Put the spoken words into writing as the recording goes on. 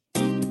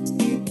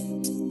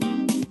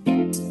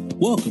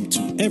Welcome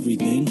to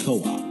Everything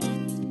Co-op,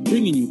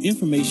 bringing you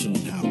information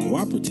on how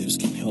cooperatives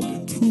can help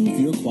improve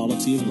your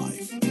quality of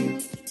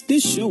life.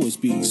 This show is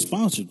being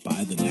sponsored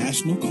by the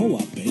National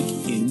Co-op Bank,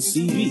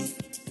 NCB.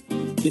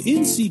 The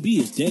NCB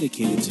is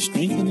dedicated to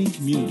strengthening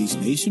communities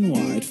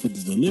nationwide for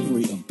the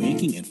delivery of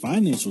banking and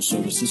financial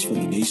services for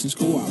the nation's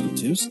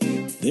cooperatives,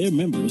 their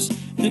members,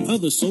 and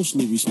other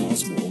socially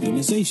responsible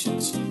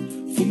organizations.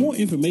 For more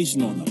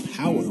information on the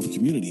power of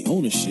community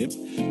ownership,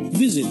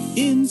 visit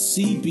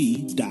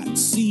ncb.coop.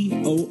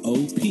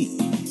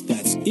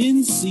 That's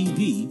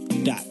ncb.coop.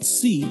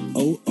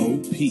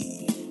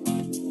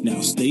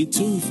 Now stay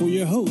tuned for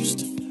your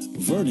host,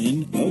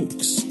 Vernon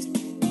Oakes.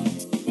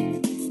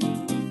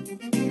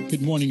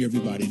 Good morning,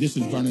 everybody. This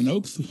is Vernon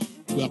Oakes.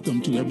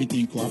 Welcome to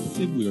Everything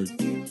Cooperative. We're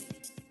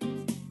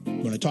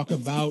going to talk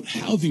about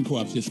housing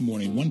co-ops this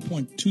morning.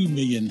 1.2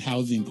 million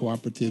housing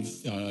cooperative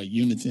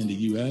units in the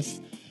U.S.,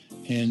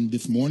 and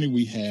this morning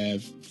we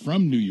have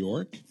from New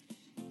York,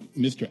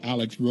 Mr.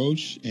 Alex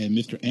Roche and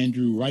Mr.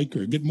 Andrew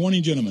Riker. Good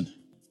morning, gentlemen.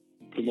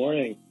 Good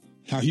morning.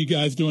 How are you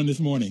guys doing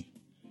this morning?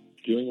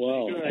 Doing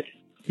well.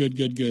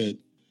 Good.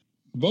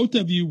 Both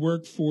of you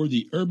work for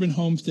the Urban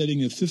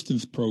Homesteading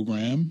Assistance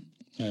Program,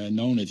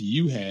 known as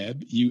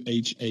UHAB,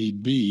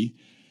 UHAB,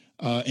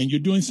 and you're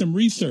doing some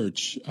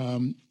research.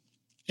 And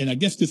I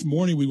guess this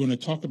morning we're going to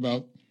talk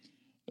about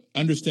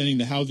understanding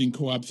the housing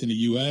co-ops in the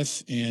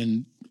U.S.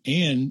 and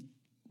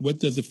what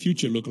does the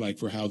future look like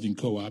for housing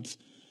co-ops?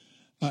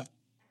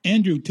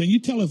 Andrew, can you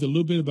tell us a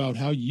little bit about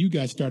how you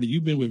guys started?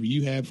 You've been with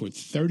UHAB for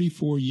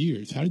 34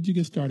 years. How did you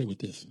get started with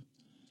this?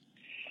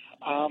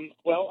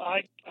 Well,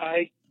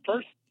 I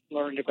first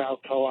learned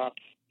about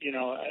co-ops.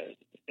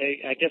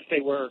 I guess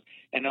they were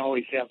and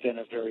always have been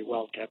a very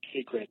well-kept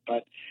secret.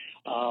 But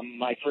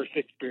my first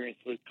experience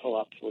with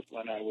co-ops was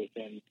when I was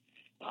in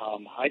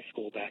high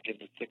school back in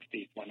the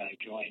 60s when I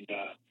joined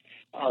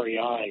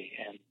REI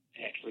and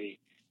actually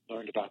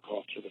learned about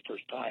co-ops for the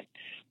first time.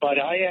 But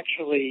I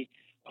actually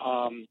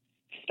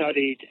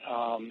studied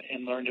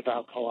and learned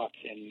about co-ops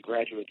in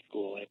graduate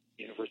school at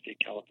University of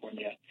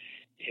California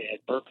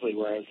at Berkeley,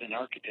 where I was in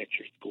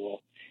architecture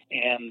school.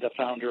 And the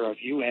founder of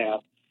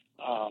UHAB,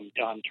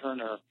 Don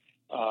Turner,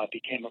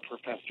 became a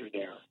professor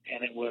there.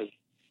 And it was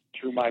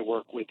through my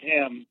work with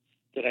him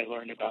that I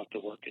learned about the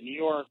work in New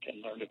York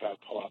and learned about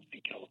co-ops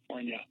in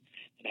California,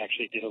 and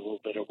actually did a little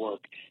bit of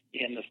work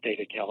in the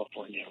state of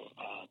California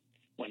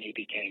when he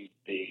became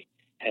the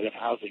head of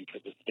housing for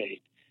the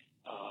state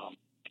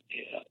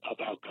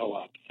about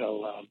co-ops.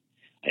 So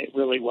it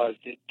really was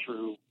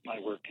through my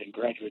work in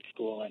graduate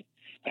school, and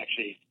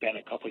actually spent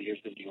a couple of years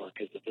in New York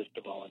as a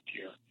VISTA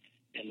volunteer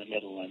in the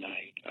middle, and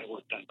I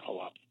worked on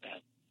co-ops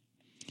then.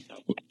 So.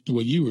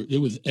 Well, it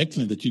was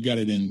excellent that you got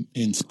it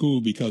in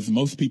school, because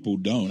most people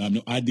don't.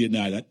 I did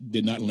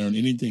not learn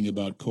anything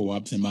about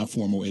co-ops in my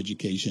formal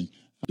education.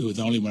 It was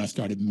only when I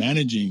started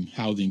managing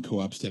housing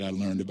co-ops that I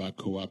learned about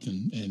co-ops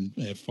and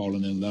have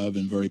fallen in love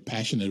and very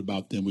passionate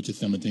about them, which is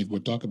some of the things we'll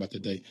talk about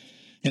today.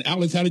 And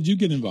Alex, how did you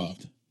get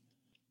involved?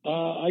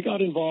 I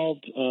got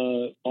involved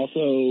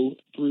also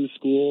through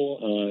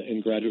school,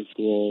 in graduate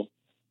school,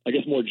 I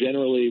guess more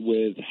generally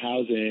with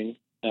housing,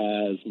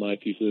 as my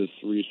thesis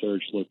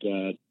research looked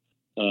at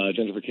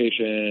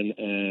gentrification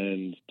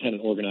and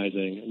tenant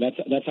organizing. And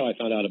that's how I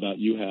found out about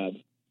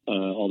UHAB.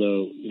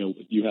 Although,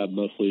 UHAB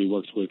mostly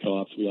works with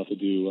co-ops, we also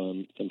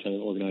do some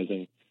tenant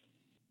organizing.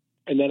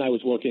 And then I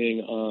was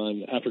working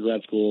on, after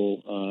grad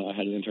school, I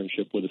had an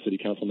internship with a city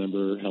council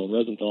member, Helen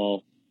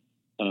Rosenthal,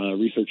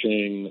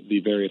 researching the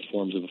various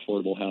forms of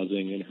affordable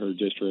housing in her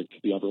district,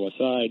 the Upper West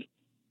Side.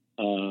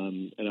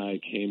 And I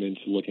came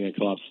into looking at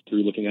co-ops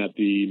through looking at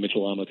the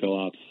Mitchell-Lama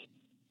co-ops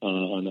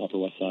on the Upper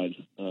West Side.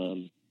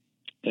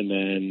 And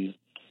then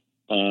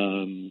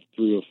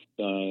through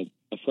a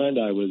friend,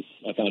 I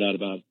found out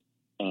about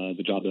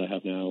the job that I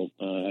have now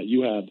at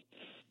UHAB,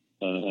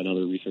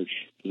 another research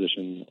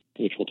position,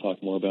 which we'll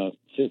talk more about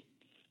soon.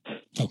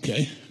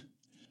 Okay.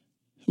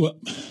 Well,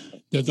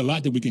 there's a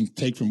lot that we can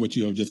take from what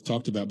you have just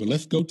talked about, but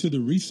let's go to the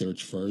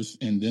research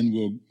first, and then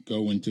we'll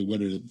go into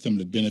what are some of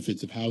the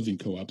benefits of housing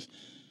co-ops.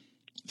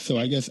 So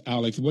I guess,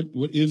 Alex, what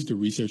is the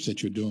research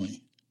that you're doing?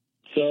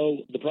 So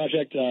the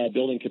project,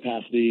 Building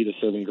Capacity to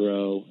Serve and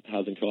Grow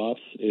Housing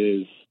Co-ops,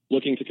 is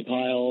looking to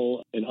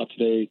compile an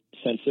up-to-date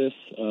census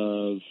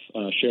of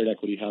shared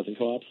equity housing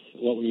co-ops.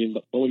 What we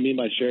mean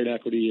by shared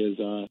equity is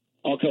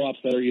all co-ops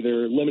that are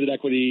either limited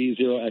equity,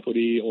 zero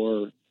equity,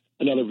 or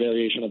another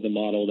variation of the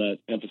model that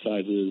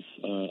emphasizes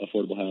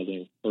affordable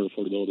housing or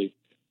affordability.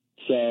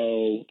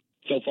 So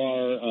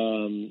far,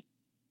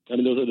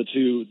 those are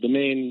the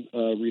main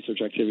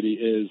research activity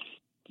is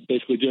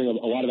basically doing a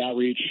lot of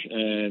outreach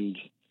and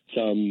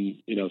some,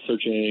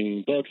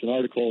 searching books and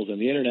articles and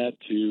the internet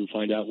to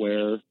find out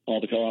where all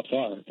the co-ops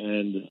are,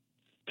 and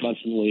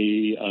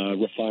constantly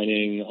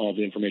refining all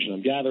the information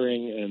I'm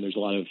gathering. And there's a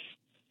lot of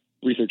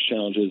research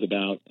challenges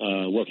about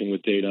working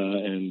with data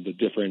and the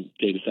different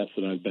data sets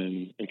that I've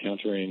been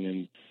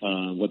encountering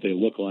and what they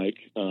look like,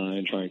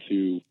 and trying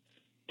to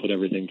put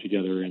everything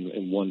together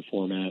in one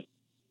format.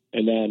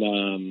 And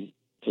then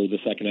So the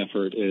second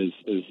effort is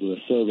the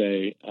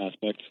survey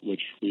aspect,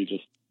 which we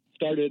just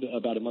started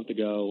about a month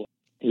ago.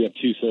 We have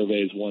two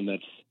surveys, one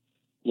that's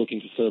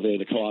looking to survey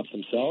the co-ops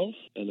themselves,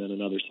 and then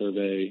another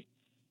survey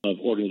of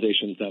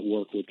organizations that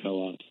work with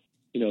co-ops.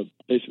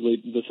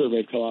 Basically the survey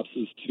of co-ops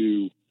is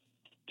to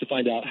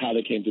find out how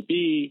they came to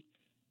be,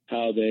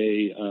 how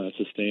they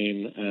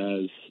sustain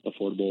as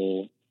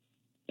affordable,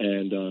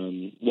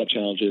 and what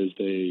challenges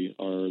they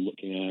are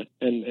looking at.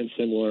 And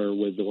similar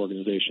with the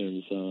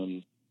organizations,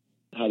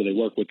 how do they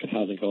work with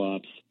housing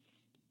co-ops?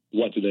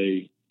 What do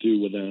they do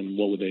with them?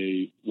 What would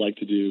they like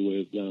to do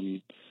with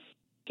them?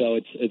 So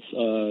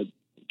it's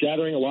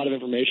gathering a lot of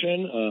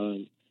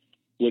information,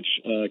 which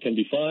can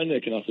be fun.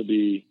 It can also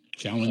be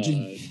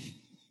challenging,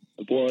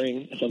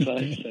 boring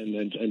sometimes,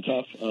 and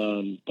tough.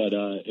 But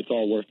it's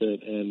all worth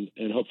it.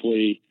 And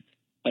hopefully,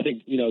 I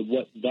think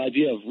what the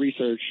idea of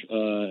research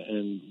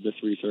and this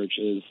research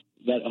is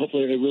that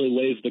hopefully it really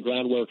lays the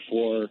groundwork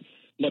for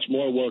much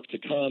more work to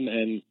come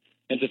and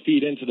to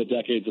feed into the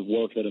decades of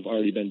work that have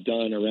already been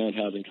done around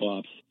housing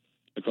co-ops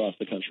across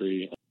the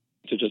country,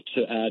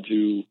 to add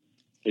to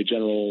a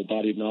general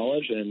body of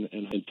knowledge and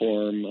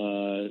inform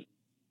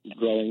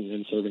growing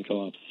and serving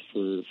co-ops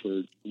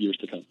for years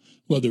to come.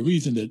 Well, the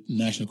reason that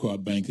National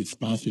Co-op Bank is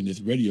sponsoring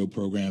this radio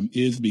program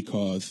is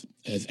because,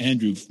 as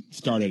Andrew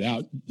started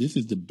out, this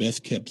is the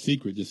best kept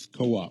secret, this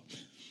co-op.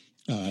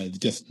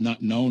 Just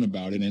not known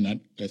about it.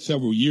 And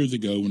several years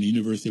ago, when the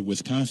University of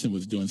Wisconsin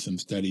was doing some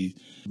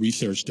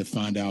research to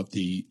find out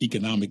the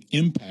economic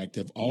impact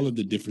of all of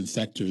the different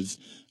sectors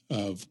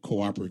of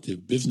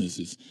cooperative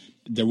businesses,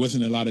 there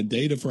wasn't a lot of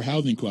data for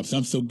housing co-ops.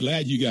 I'm so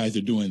glad you guys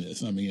are doing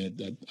this. I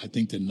mean, I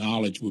think the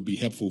knowledge will be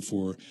helpful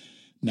for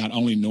not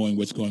only knowing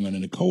what's going on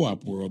in the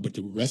co-op world, but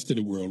the rest of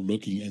the world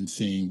looking and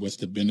seeing what's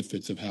the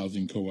benefits of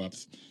housing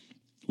co-ops,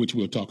 which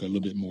we'll talk a little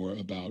bit more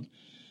about.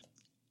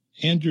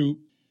 Andrew,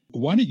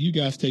 why did you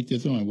guys take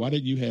this on? Why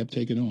did you have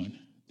taken on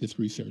this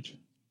research?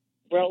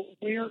 Well,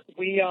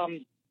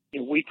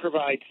 we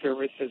provide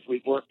services.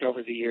 We've worked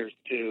over the years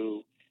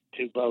to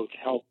both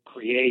help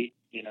create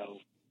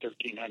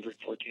 1,300,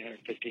 1,400,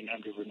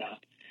 1,500.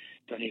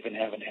 Don't even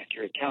have an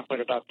accurate count, but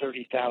about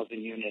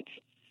 30,000 units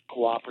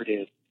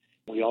cooperative.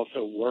 We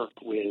also work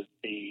with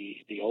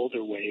the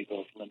older wave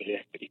of limited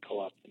equity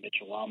co-ops, the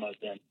Mitchell-Lamas,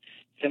 and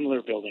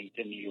similar buildings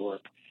in New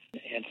York.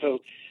 And so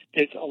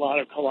there's a lot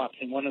of co-ops,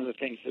 and one of the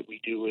things that we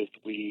do is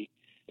we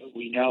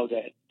know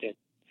that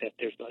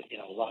there's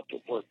a lot of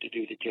work to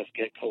do to just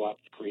get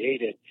co-ops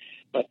created,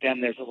 but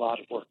then there's a lot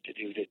of work to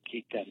do to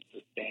keep them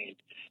sustained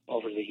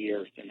over the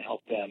years and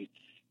help them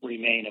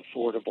remain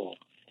affordable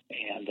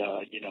and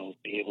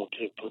be able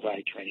to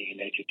provide training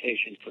and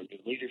education for new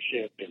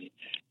leadership and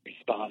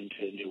respond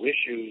to new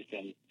issues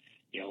and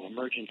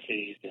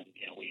emergencies. And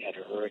we had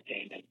a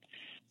hurricane, and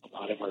a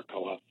lot of our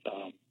co-ops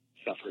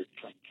suffered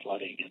from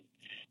flooding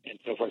and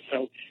so forth.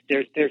 So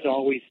there's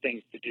always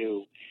things to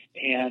do.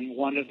 And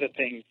one of the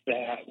things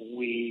that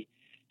we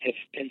have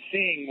been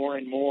seeing more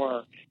and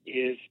more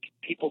is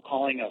people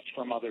calling us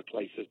from other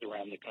places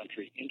around the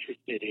country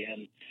interested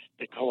in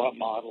the co-op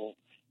model,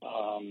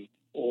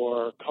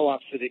 or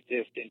co-ops that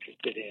exist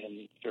interested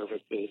in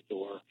services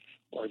or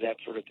that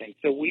sort of thing.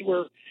 So we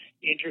were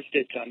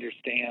interested to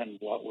understand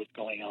what was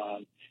going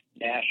on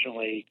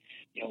nationally.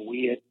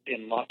 We had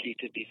been lucky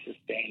to be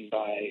sustained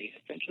by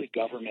essentially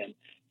government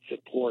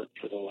support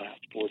for the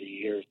last 40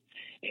 years,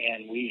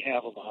 and we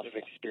have a lot of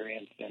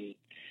experience and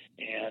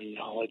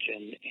knowledge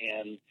and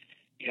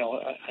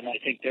I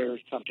think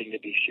there's something to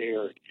be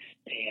shared.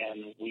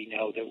 And we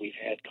know that we've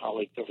had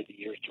colleagues over the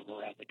years from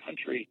around the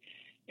country.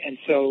 And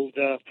so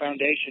the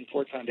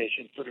Ford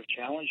Foundation, sort of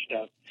challenged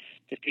us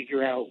to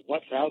figure out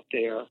what's out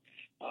there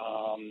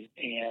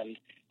and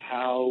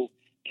how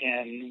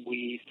can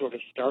we sort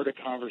of start a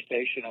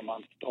conversation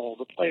amongst all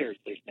the players.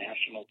 There's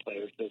national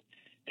players,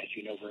 as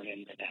you know,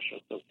 Vernon, the National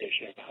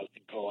Association of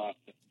Housing Co-ops,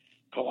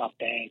 Co-op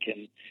Bank,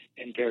 and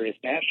various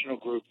national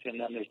groups. And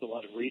then there's a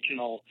lot of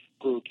regional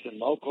groups and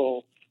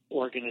local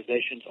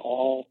organizations,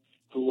 all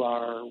who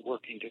are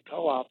working to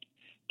co-ops.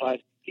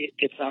 But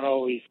it's not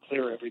always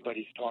clear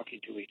everybody's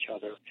talking to each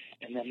other.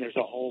 And then there's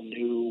a whole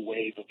new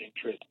wave of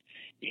interest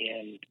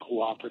in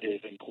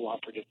cooperative and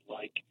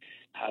cooperative-like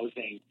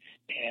housing.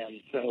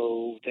 And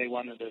so they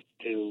wanted us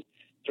to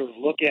sort of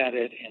look at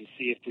it and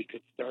see if we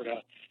could start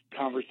a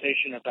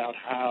conversation about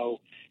how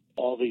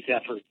all these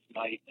efforts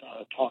might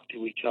talk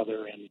to each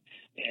other and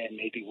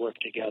maybe work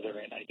together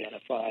and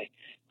identify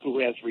who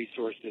has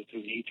resources,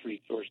 who needs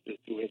resources,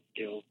 who has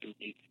skills, who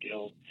needs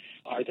skills.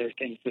 Are there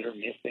things that are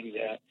missing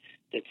that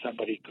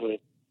somebody could,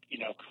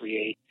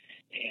 create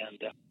and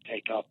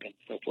take up and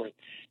so forth?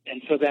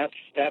 And so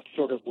that's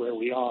sort of where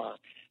we are.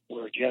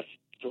 We're just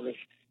sort of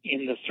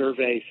in the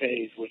survey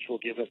phase, which will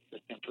give us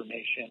this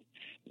information.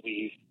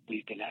 We've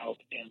been out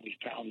and we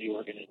found the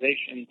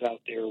organizations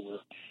out there. We're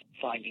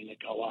finding the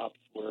co-ops.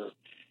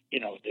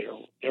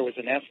 There was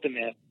an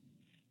estimate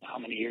how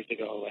many years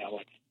ago,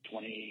 Alex?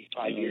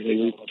 25 years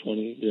ago.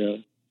 20, yeah.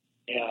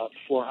 Yeah,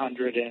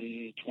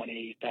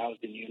 420,000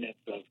 units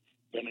of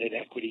limited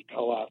equity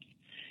co-ops.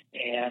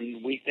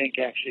 And we think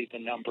actually the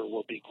number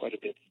will be quite a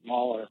bit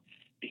smaller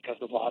because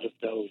a lot of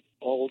those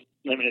old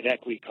limited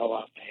equity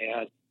co-ops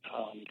had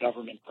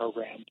government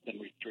programs and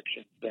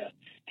restrictions that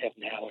have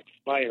now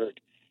expired.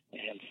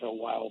 And so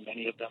while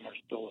many of them are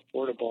still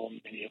affordable,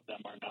 many of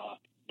them are not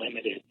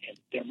limited in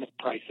their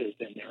prices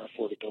and their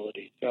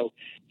affordability. So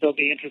it'll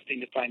be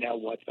interesting to find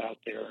out what's out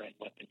there and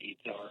what the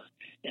needs are,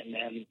 and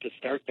then to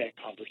start that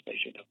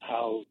conversation of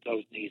how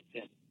those needs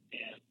and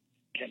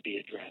can be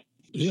addressed.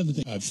 The other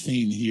thing I've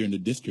seen here in the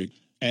district,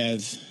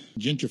 as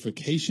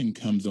gentrification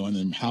comes on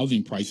and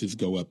housing prices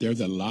go up,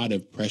 there's a lot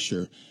of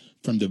pressure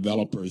from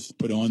developers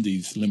put on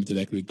these limited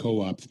equity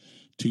co-ops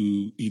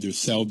to either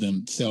sell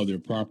their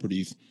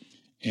properties.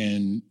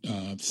 And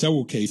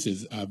several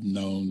cases I've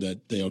known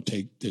that they'll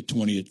take the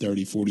 $20,000 or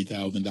 $30,000,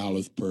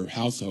 $40,000 per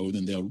household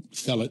and they'll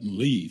sell it and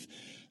leave,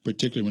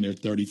 particularly when they're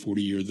 30,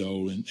 40 years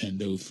old and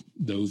those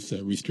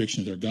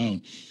restrictions are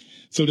gone.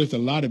 So there's a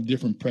lot of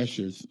different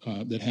pressures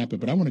that happen.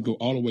 But I want to go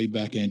all the way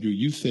back, Andrew.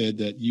 You said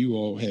that you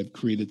all have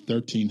created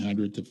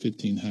 1,300 to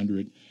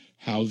 1,500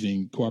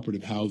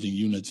 cooperative housing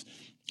units,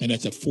 and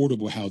that's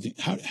affordable housing.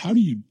 How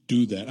do you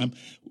do that?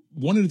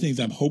 One of the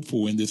things I'm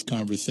hopeful in this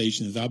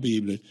conversation is I'll be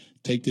able to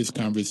take this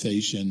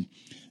conversation.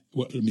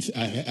 Well, let me say,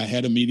 I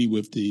had a meeting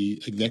with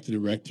the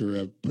executive director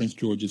of Prince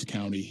George's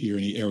County here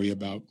in the area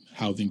about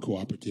housing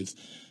cooperatives.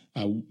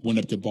 I went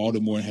up to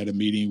Baltimore and had a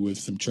meeting with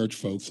some church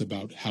folks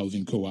about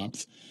housing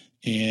co-ops.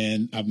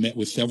 And I've met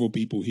with several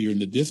people here in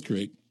the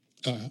district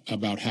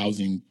about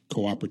housing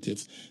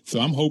cooperatives.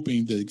 So I'm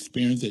hoping the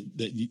experience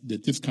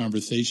that this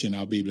conversation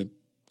I'll be able to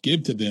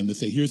give to them to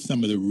say, here's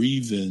some of the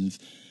reasons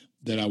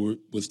that I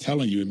was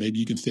telling you, and maybe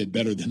you can say it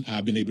better than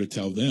I've been able to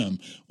tell them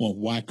on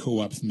why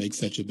co-ops make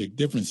such a big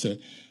difference.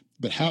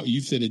 But how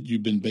you said that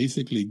you've been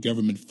basically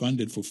government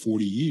funded for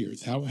 40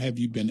 years. How have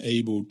you been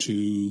able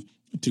to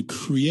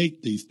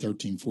create these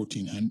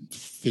 1,400,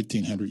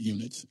 1,500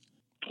 units?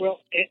 Well,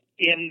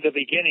 in the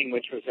beginning,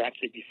 which was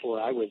actually before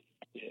I was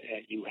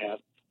at UHAB,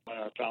 when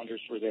our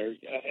founders were there,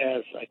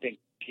 as I think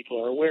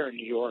people are aware,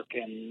 New York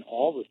and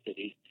all the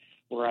cities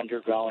were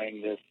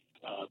undergoing this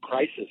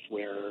crisis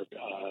where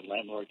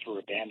landlords were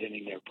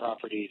abandoning their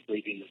properties,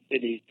 leaving the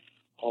cities.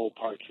 Whole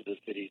parts of the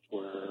cities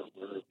were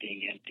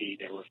being empty.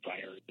 There were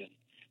fires and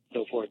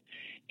so forth.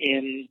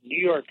 In New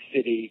York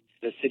City,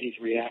 the city's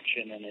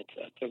reaction, and it's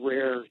a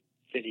rare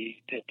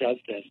city that does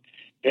this,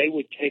 they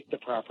would take the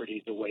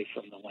properties away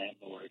from the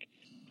landlord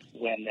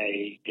when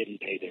they didn't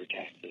pay their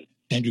taxes.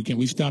 Andrew, can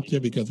we stop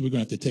there because we're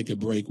going to have to take a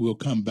break? We'll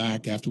come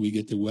back after we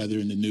get the weather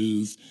and the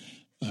news,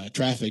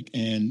 traffic,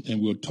 and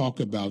we'll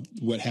talk about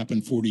what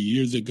happened 40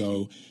 years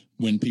ago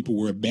when people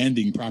were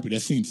abandoning property.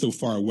 That seems so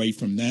far away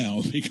from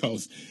now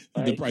because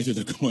the prices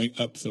are going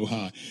up so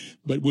high.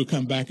 But we'll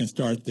come back and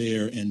start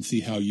there and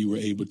see how you were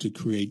able to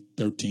create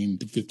 1,300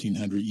 to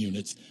 1,500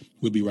 units.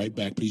 We'll be right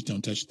back. Please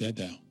don't touch that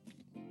dial.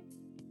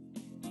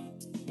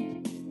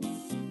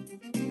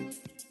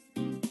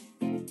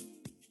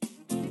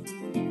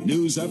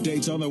 News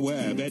updates on the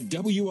web at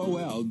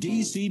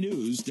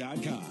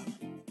WOLDCnews.com.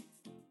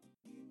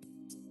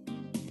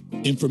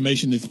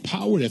 Information is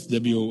power. That's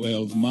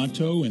WOL's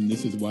motto, and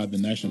this is why the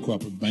National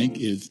Cooperative Bank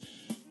is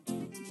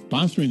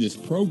sponsoring this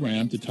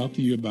program to talk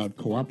to you about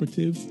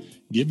cooperatives,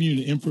 giving you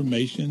the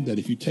information that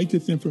if you take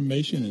this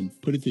information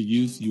and put it to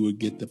use, you will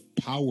get the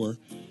power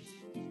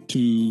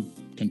to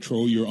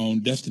control your own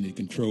destiny,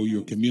 control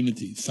your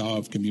community,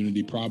 solve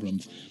community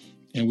problems.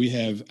 And we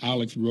have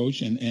Alex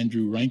Roach and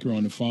Andrew Ranker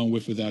on the phone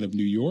with us out of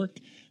New York,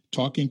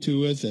 talking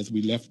to us as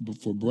we left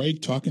for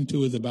break, talking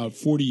to us about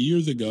 40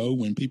 years ago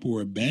when people were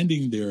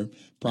abandoning their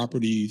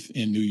properties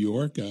in New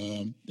York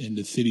and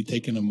the city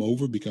taking them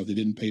over because they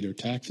didn't pay their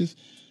taxes,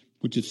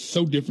 which is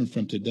so different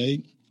from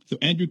today. So,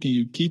 Andrew, can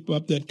you keep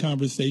up that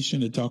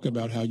conversation and talk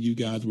about how you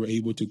guys were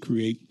able to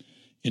create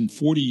in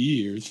 40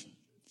 years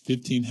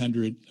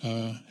 1,500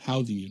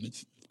 housing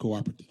units,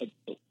 cooperatives?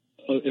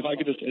 If I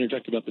could just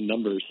interject about the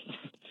numbers.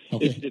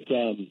 Okay. It's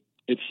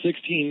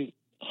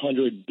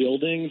 1,600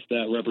 buildings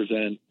that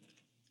represent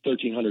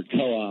 1,300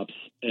 co-ops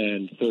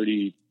and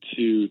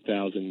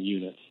 32,000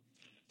 units.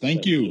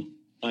 Thank you.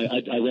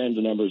 I ran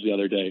the numbers the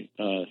other day,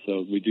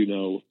 so we do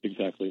know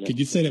exactly that. Could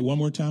you say that one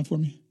more time for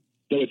me?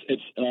 So it's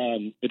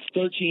actually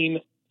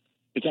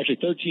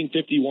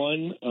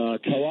 1,351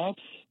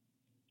 co-ops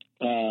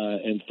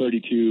and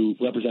 32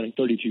 representing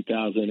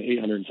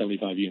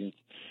 32,875 units.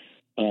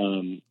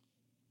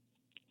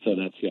 So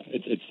that's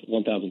it's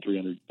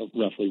 1,300,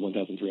 roughly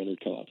 1,300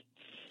 co-ops.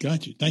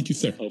 Got you. Thank you,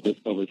 sir.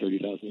 Over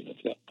 30,000 units.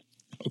 Yeah.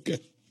 Okay,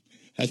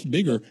 that's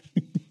bigger.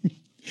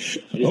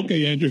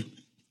 Okay, Andrew.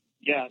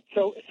 Yeah.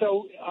 So,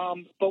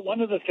 but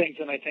one of the things,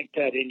 and I think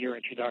that in your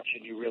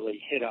introduction you really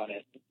hit on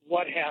it.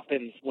 What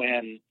happens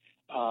when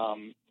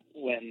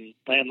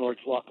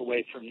landlords walk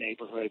away from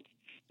neighborhoods,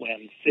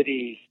 when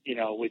cities,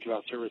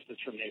 withdraw services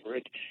from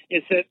neighborhoods,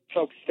 is that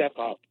folks step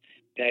up.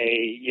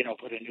 They,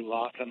 put a new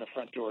lock on the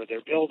front door of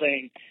their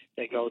building.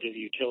 They go to the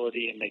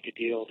utility and make a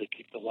deal to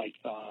keep the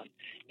lights on,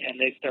 and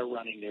they start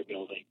running their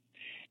building.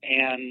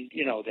 And,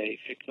 they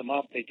fix them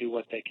up. They do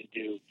what they can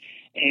do.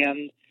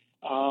 And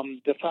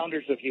The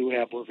founders of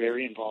UAB were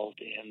very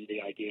involved in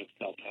the idea of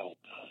self-help.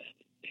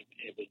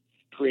 It was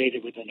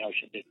created with the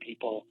notion that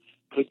people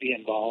could be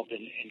involved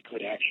and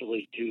could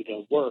actually do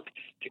the work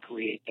to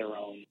create their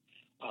own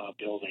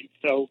building.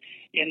 So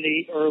in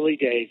the early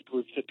days,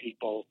 groups of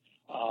people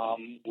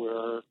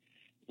were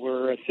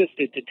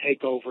assisted to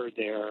take over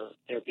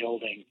their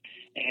buildings.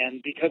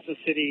 And because the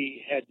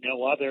city had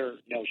no other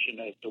notion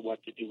as to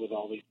what to do with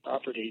all these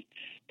properties,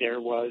 there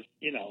was,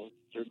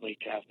 certainly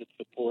tacit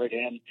support.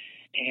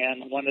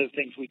 And one of the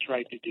things we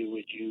tried to do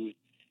was use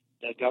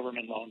the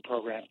government loan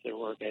programs that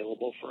were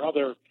available for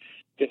other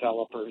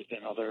developers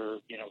and other,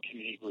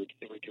 community groups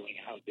that were doing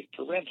housing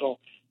for rental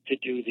to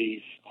do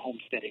these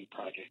homesteading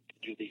projects,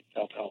 to do these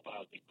self-help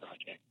housing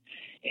projects.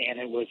 And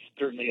it was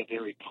certainly a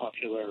very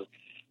popular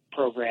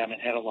program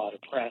and had a lot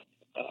of press,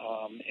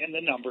 and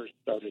the numbers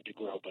started to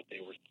grow, but they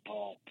were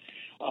small.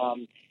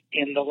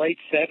 In the late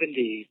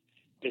 70s,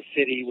 the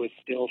city was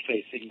still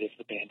facing this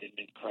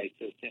abandonment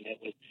crisis, and it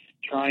was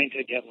trying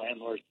to get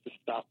landlords to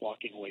stop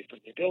walking away from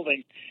their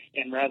buildings,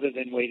 and rather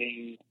than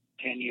waiting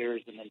 10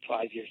 years and then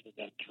 5 years and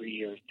then 3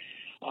 years,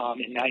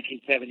 in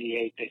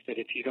 1978, they said,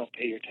 if you don't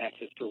pay your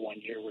taxes for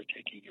 1 year, we're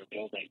taking your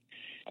building.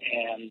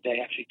 And they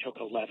actually took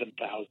 11,000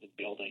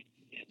 buildings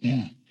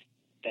in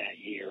that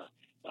year.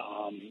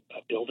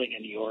 A building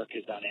in New York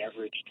is on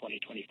average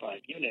 25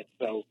 units.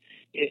 So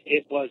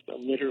it was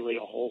literally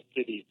a whole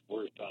city's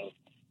worth of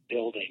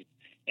buildings.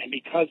 And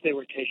because they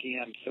were taking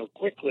them so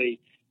quickly,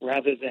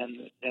 rather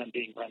than them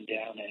being run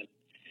down and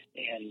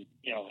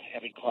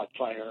having caught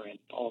fire and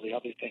all the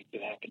other things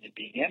that happened and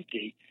being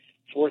empty,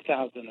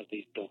 4,000 of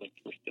these buildings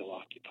were still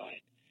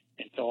occupied.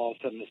 And so all of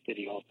a sudden the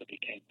city also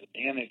became the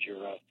manager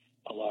of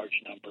a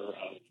large number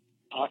of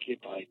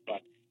occupied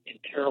but in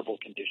terrible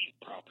condition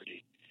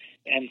properties.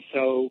 And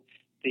so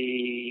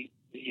the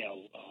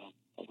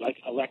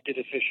elected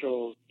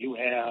officials, you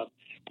have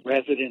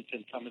residents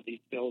in some of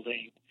these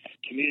buildings,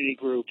 community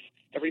groups,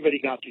 everybody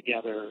got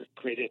together,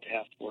 created a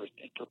task force,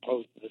 and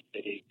proposed to the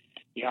city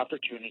the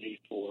opportunity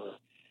for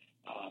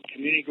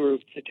community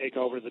groups to take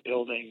over the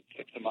building,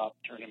 fix them up,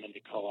 turn them into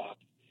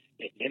co-ops,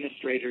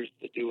 administrators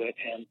to do it,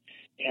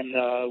 and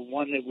the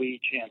one that we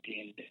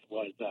championed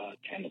was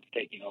tenants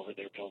taking over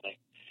their building,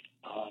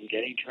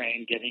 getting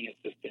trained, getting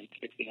assistance,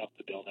 fixing up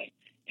the building,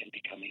 and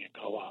becoming a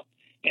co-op.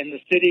 And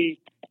the city,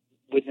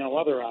 with no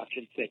other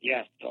option, said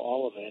yes to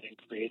all of it and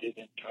created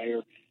an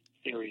entire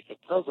series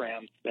of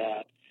programs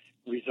that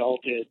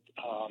resulted,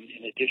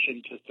 in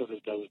addition to sort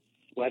of those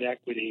sweat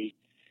equity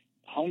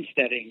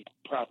homesteading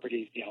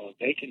properties,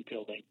 vacant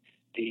buildings,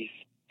 these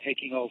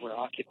taking over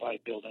occupied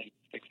buildings,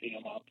 fixing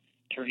them up,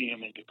 turning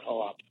them into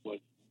co-ops was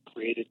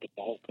created the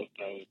bulk of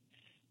those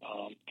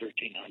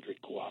 1,300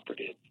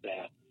 cooperatives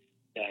that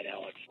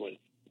Alex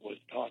was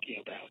talking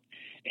about.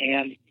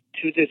 And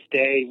to this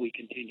day, we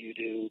continue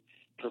to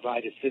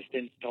provide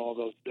assistance to all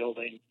those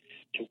buildings,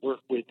 to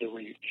work with the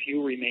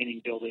few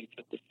remaining buildings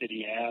that the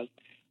city has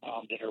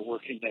that are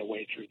working their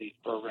way through these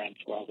programs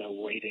while they're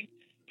waiting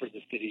for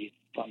the city's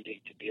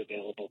funding to be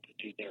available to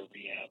do their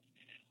rehab,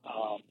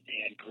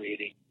 and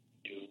creating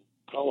new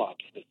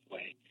co-ops this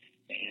way.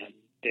 And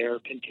there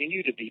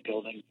continue to be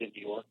buildings in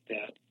New York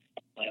that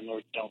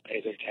landlords don't pay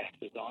their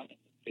taxes on, and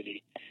the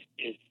city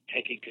is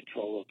taking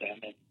control of them,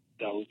 and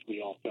those we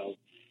also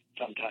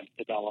sometimes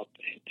develop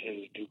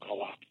into new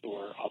co-ops,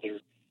 or other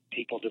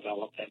people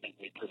develop them, and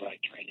we provide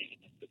training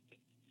and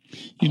assistance.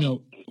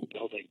 Those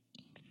buildings.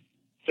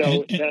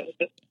 So,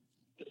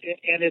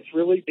 and it's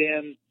really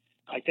been,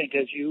 I think,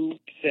 as you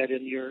said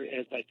as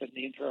I said in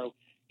the intro,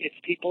 it's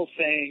people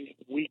saying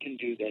we can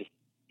do this.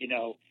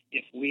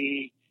 If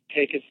we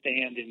take a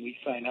stand and we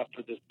sign up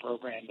for this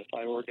program, if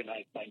I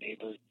organize my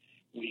neighbors,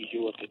 we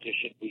do a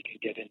petition, we can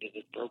get into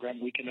this program,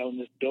 we can own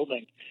this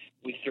building,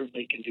 we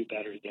certainly can do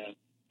better than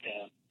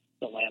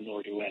the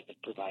landlord who hasn't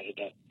provided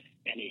us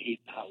any heat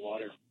and hot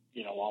water,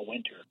 all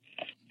winter.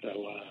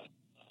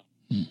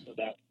 So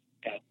that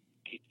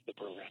keeps the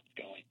programs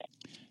going.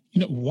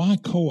 Why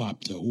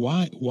co-op though?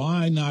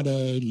 Why not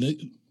a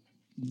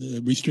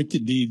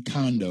restricted deed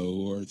condo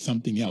or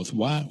something else?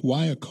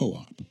 Why a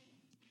co-op?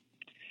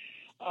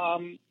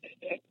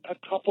 A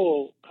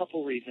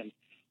couple reasons.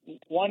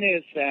 One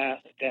is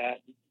that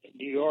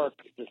New York,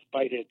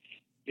 despite its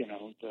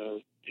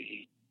the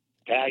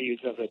values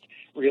of its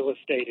real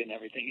estate and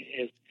everything,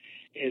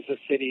 is a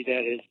city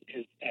that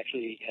is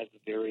actually has a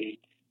very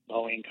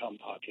low income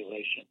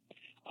population,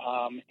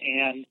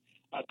 and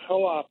a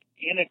co-op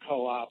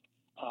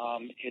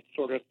it's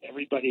sort of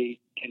everybody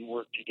can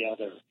work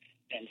together,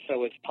 and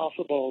so it's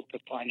possible to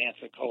finance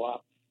a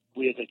co-op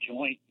with a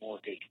joint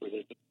mortgage, where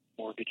there's a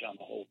mortgage on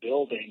the whole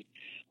building,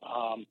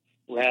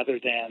 rather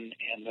than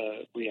and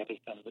the rehab is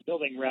done of the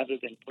building, rather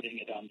than putting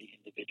it on the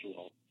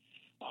individual,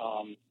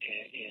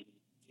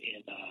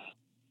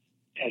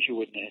 as you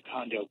would in a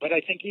condo. But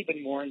I think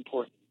even more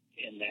important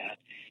in that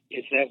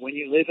is that when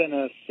you live in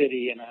a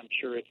city, and I'm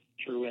sure it's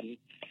true in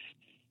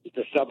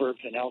the suburbs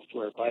and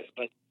elsewhere, but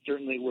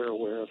certainly we're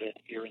aware of it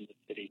here in the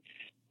city,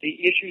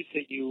 the issues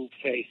that you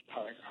face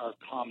are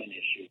common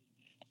issues.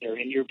 They're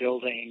in your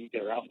building.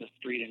 They're out in the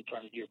street in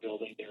front of your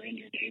building. They're in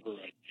your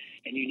neighborhood.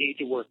 And you need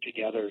to work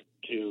together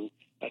to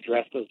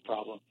address those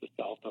problems, to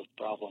solve those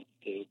problems,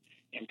 to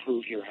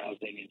improve your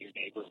housing in your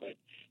neighborhood.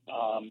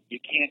 You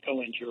can't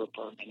go into your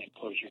apartment and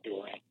close your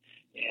door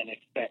and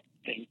expect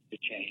things to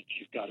change.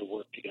 You've got to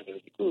work together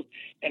as a group.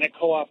 And a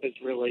co-op is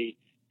really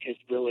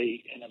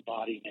an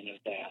embodiment of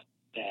that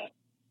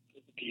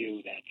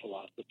view, that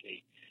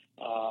philosophy.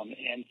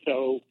 And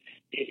so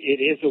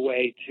it is a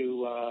way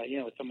to,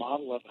 it's a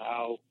model of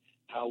how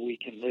we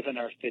can live in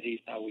our cities,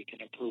 how we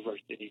can improve our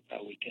cities,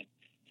 how we can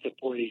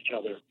support each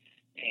other.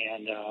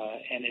 And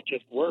it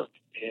just works.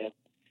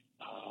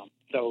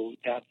 So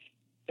that's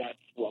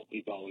what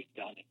we've always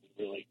done. And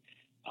we really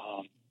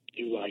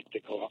do like the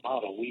co-op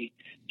model. We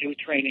do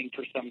training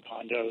for some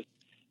condos,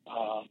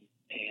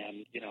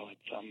 and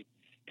some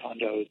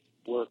condos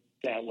work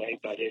that way,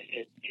 but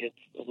it's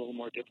a little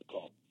more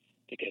difficult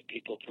to get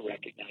people to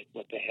recognize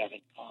what they have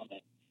in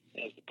common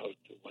as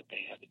opposed to what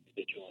they have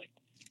individually.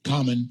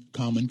 Common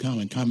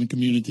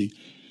community.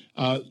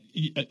 I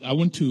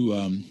want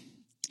to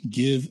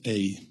give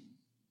a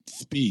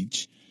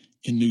speech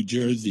in New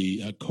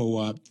Jersey, a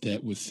co-op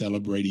that was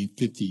celebrating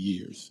 50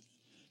 years,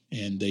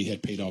 and they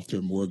had paid off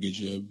their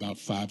mortgage about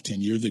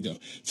 5-10 years ago.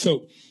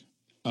 So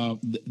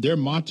their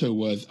motto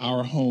was,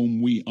 "Our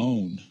home we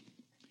own."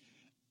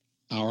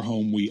 Our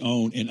home we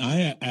own. And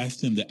I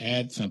asked them to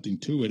add something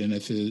to it, and I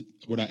said,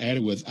 what I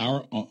added was,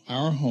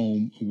 our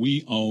home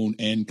we own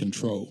and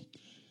control.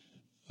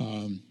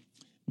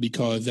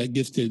 Because that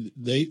gets to,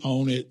 they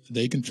own it,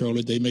 they control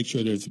it, they make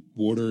sure there's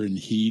water and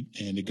heat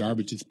and the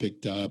garbage is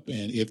picked up,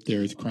 and if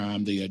there's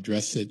crime, they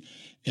address it.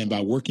 And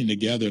by working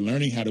together,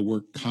 learning how to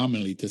work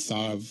commonly to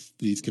solve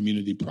these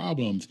community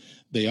problems,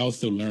 they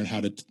also learn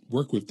how to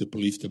work with the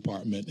police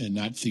department and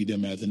not see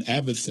them as an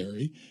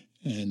adversary.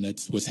 And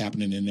that's what's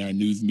happening in our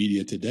news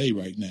media today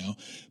right now.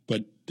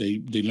 But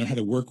they learn how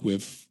to work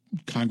with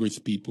Congress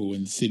people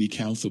and city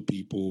council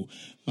people,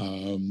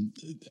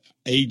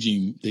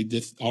 aging. They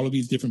just, all of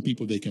these different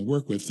people they can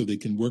work with so they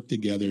can work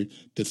together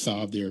to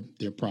solve their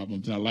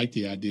problems. And I like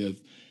the idea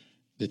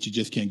that you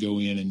just can't go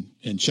in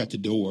and shut the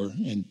door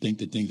and think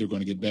that things are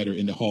going to get better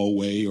in the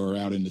hallway or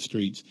out in the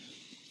streets.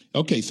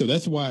 Okay, so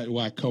that's why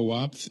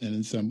co-ops,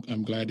 and so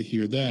I'm glad to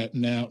hear that.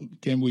 Now,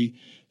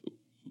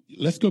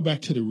 let's go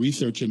back to the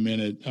research a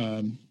minute.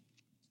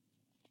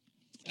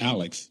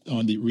 Alex,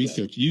 on the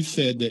research, you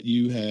said that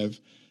you have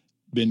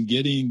been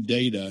getting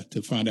data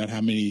to find out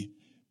how many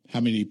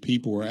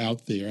people are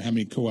out there, how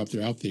many co-ops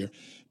are out there.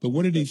 But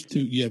what are these two?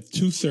 You have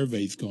 2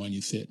 surveys going,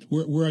 you said.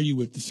 Where are you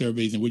with the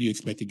surveys, and what do you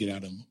expect to get out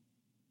of them?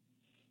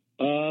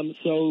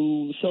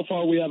 So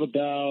far we have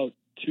about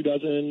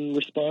 24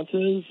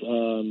 responses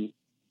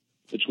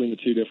between the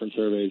 2 different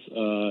surveys.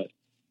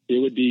 It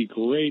would be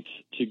great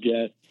to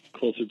get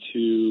closer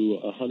to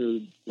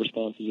 100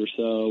 responses or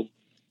so,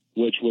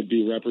 which would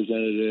be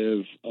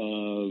representative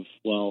of,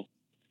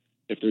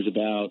 if there's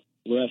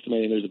we're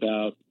estimating there's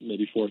about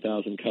maybe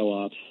 4,000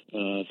 co-ops.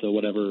 So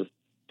whatever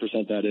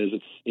percent that is,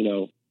 it's,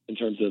 in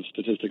terms of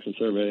statistics and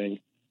surveying,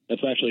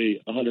 that's actually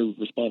 100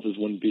 responses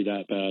wouldn't be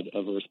that bad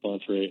of a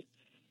response rate.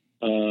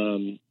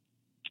 There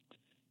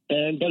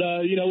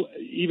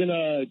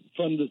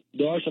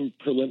are some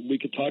we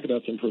could talk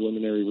about some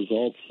preliminary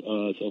results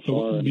so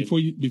far. Before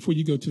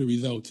you go to the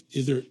results,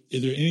 is there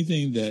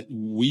anything that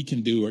we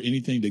can do or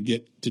anything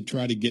to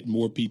try to get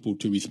more people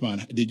to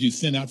respond? Did you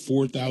send out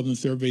 4,000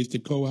 surveys to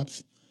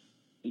co-ops?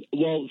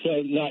 Well,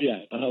 so not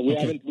yet. We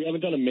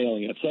haven't done a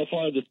mailing yet. So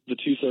far, the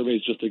 2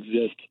 surveys just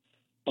exist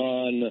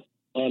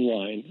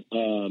online,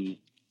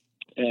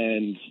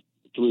 and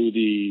through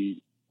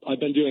I've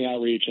been doing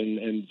outreach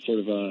and sort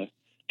of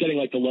getting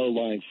like the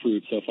low-lying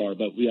fruit so far.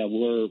 But yeah,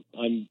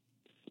 I'm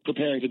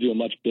preparing to do a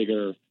much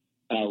bigger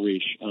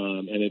outreach,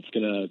 and it's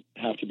going to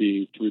have to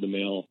be through the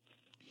mail.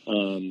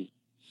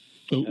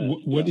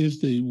 What is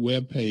the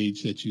web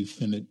page that you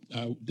send it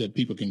that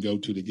people can go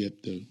to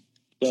get the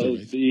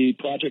surveys? The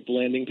project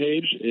landing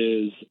page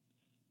is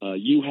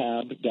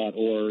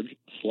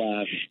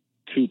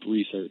uhab.org/Coop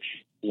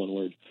research, one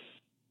word.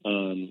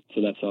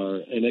 So that's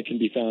and it can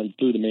be found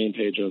through the main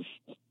page of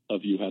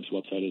UHAB's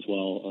website as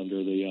well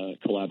under the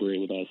Collaborate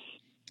With Us.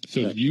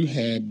 So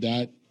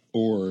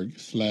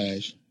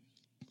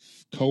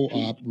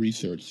uhab.org/co-op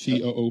research,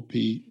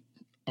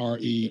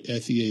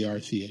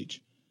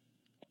 COOPRESEARCH.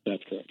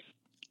 That's correct.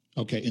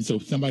 Okay, and so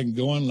somebody can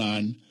go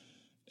online,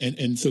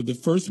 and so the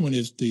first one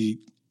is the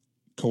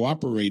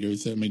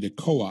cooperators, the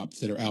co-ops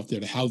that are out there,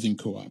 the housing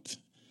co-ops.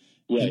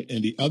 Right.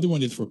 And the other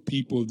one is for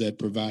people that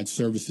provide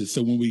services.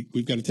 So when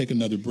we've got to take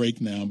another break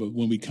now, but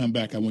when we come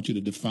back, I want you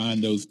to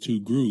define those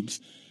 2 groups.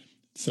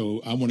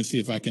 So I want to see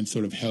if I can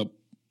sort of help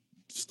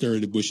stir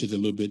the bushes a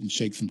little bit and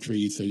shake some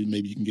trees so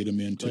maybe you can get them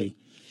in too. Right.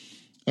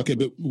 Okay,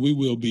 but we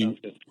will be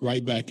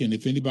right back in.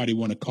 If anybody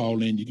want to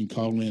call in, you can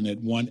call in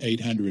at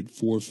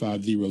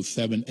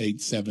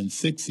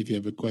 1-800-450-7876 if you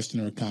have a question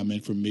or a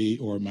comment for me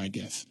or my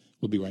guests.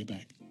 We'll be right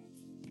back.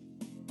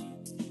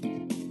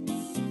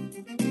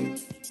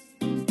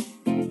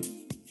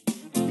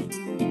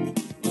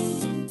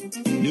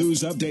 News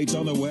news updates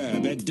on the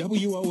web at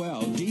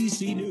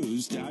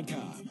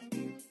WOLDCnews.com.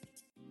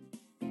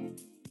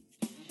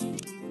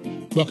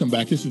 Welcome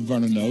back. This is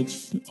Vernon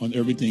Oakes on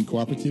Everything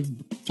Cooperative,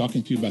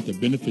 talking to you about the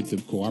benefits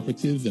of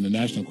cooperatives, and the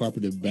National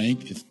Cooperative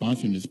Bank is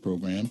sponsoring this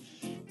program.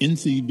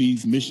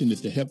 NCB's mission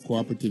is to help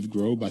cooperatives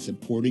grow by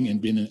supporting and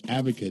being an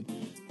advocate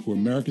for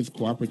America's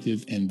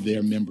cooperatives and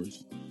their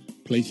members,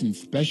 placing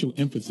special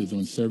emphasis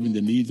on serving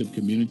the needs of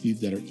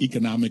communities that are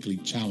economically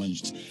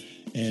challenged.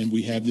 And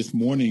we have this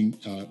morning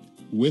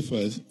with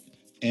us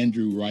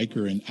Andrew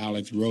Riker and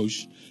Alex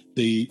Roche.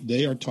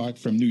 They are taught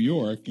from New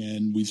York,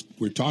 and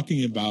we're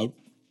talking about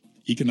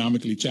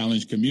economically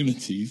challenged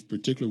communities,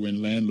 particularly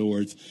when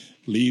landlords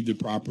leave the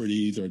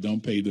properties or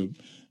don't pay the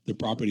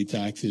property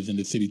taxes and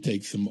the city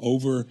takes them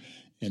over.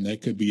 And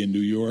that could be in New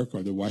York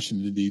or the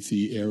Washington,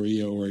 D.C.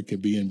 area, or it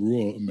could be in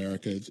rural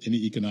America. It's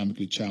any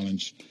economically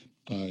challenged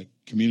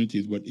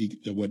communities, what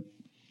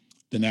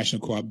the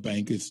National Co-op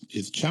Bank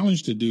is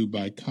challenged to do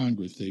by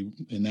Congress. They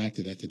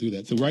enacted that to do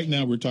that. So right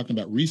now we're talking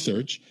about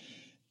research,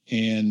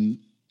 and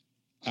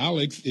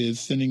Alex is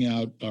sending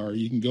out, or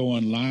you can go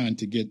online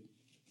to get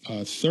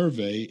a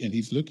survey, and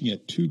he's looking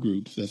at two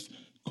groups. That's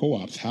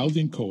co-ops,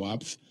 housing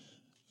co-ops,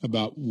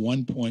 about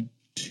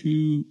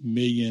 1.2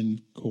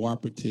 million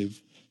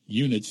cooperative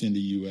units in the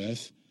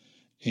U.S.,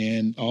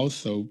 and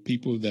also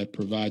people that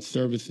provide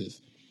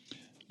services.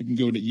 You can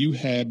go to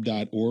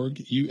uhab.org,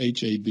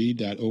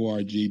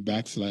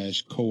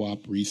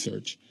 uhab.org/co-op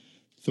research.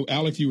 So,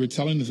 Alex, you were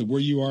telling us where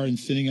you are in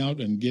sending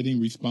out and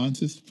getting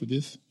responses for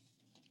this?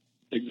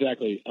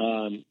 Exactly.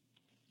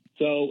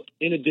 So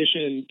in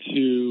addition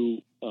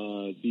to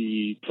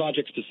the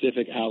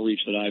project-specific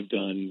outreach that I've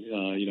done,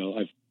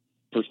 I've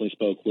personally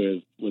spoke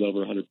with over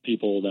 100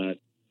 people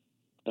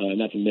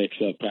and that's a mix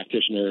of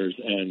practitioners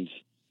and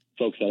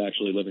folks that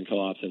actually live in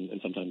co-ops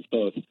and sometimes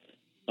both.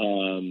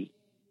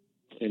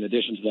 In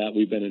addition to that,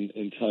 we've been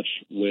in touch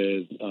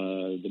with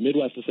the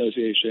Midwest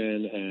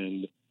Association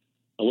and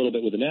a little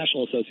bit with the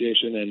National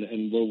Association,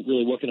 and we're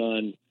really working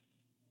on,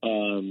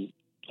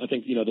 I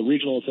think, the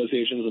regional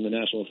associations and the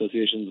national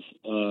associations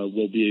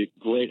will be a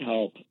great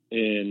help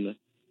in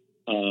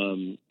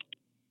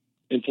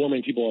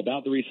informing people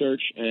about the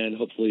research and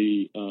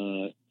hopefully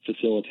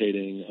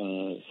facilitating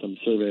some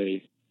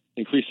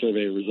increased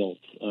survey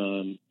results.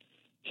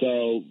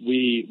 So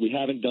we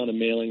haven't done a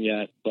mailing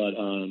yet, but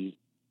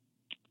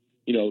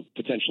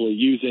potentially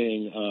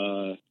using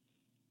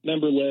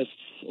member lists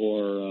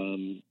or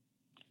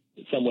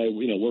some way,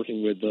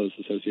 working with those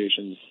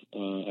associations,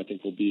 I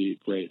think will be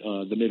great.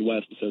 The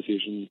Midwest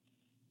Association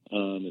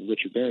and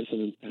Richard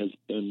Berenson has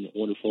been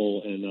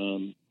wonderful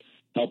in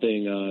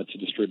helping to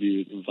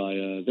distribute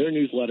via their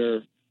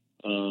newsletter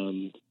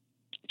to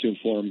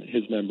inform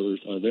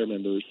their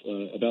members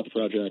about the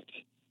project,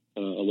 a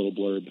little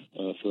blurb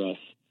for us.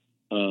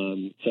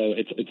 So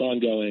it's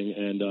ongoing,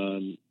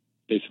 and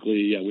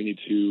basically, we need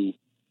to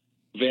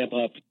vamp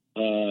up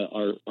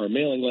our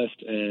mailing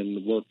list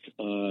and work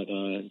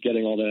on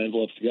getting all the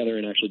envelopes together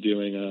and actually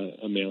doing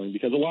a mailing,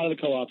 because a lot of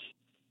the co-ops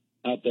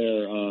out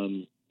there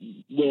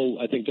will,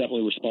 I think,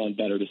 definitely respond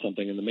better to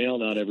something in the mail.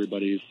 Not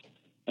everybody's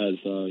as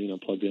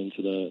plugged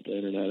into the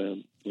internet,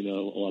 and we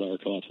know a lot of our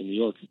co-ops in New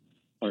York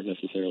aren't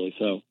necessarily.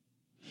 So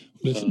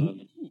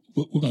listen,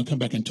 we're going to come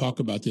back and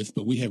talk about this,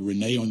 but we have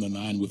Renee on the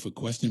line with a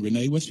question.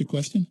 Renee, what's your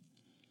question?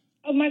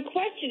 My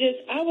question is,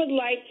 I would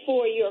like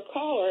for your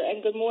caller,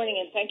 and good morning,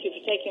 and thank you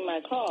for taking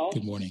my call.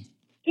 Good morning.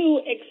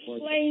 To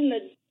explain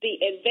the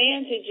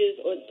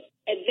advantages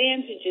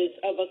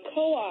of a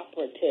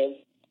cooperative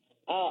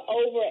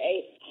over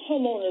a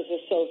homeowners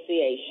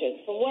association.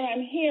 From what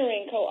I'm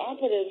hearing,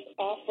 cooperatives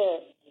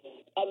offer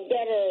a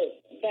better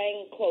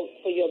bang quote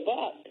for your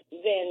buck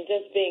than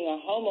just being a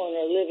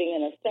homeowner living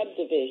in a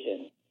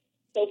subdivision.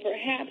 So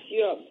perhaps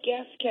your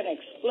guest can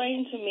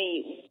explain to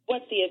me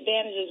what the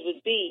advantages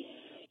would be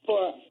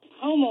for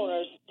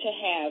homeowners to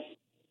have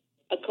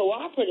a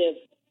cooperative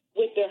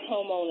with their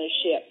home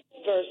ownership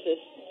versus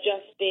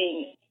just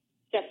being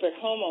separate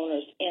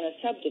homeowners in a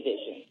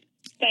subdivision.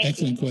 Thank you.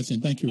 Excellent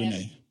question. Thank you,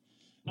 Renee.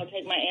 I'll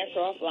take my answer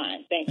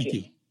offline. Thank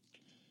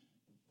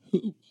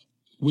you.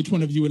 Which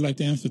one of you would like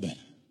to answer that?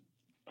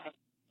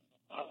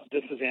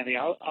 This is Andy.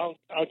 I'll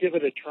give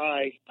it a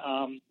try.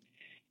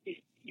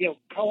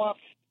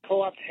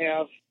 Co-ops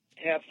have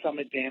some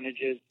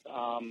advantages.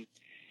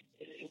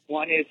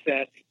 One is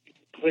that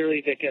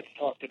clearly that gets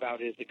talked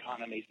about is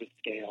economies of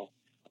scale.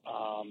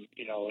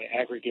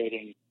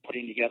 Aggregating,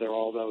 putting together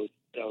all those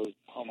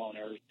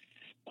homeowners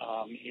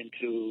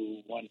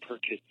into one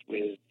purchase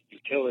with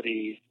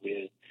utilities,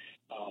 with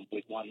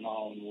one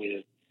loan,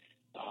 with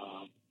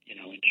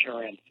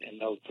insurance and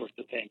those sorts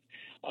of things.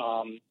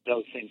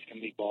 Those things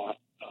can be bought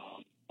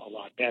a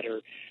lot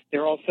better.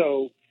 They're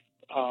also,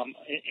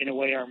 in a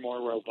way, are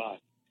more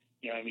robust.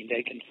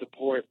 They can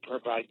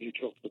provide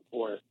mutual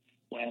support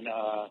when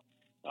a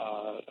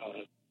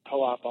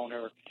co-op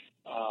owner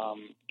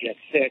gets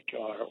sick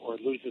or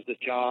loses a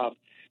job.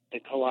 The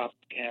co-op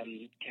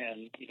can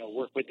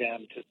work with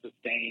them to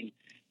sustain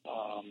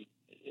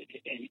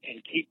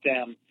and keep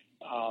them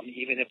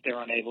even if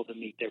they're unable to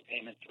meet their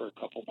payments for a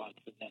couple months,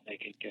 and then they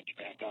can catch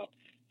back up.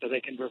 So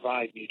they can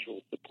provide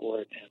mutual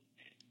support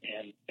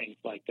and things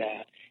like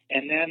that.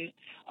 And then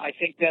I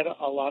think that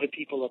a lot of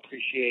people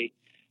appreciate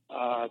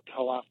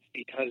co-ops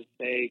because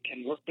they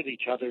can work with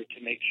each other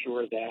to make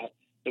sure that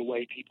the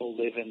way people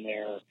live in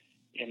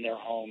their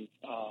homes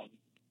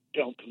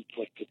don't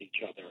conflict with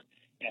each other,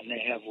 and they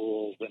have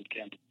rules and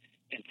can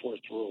enforce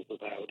rules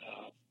about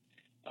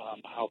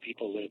how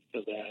people live,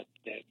 so that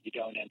you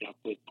don't end up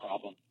with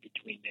problems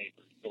between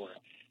neighbors, or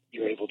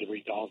you're able to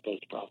resolve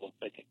those problems,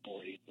 I think,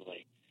 more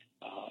easily.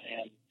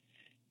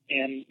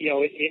 And you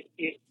know,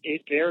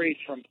 it varies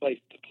from place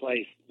to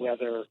place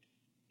whether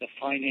the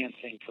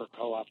financing for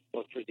co-ops,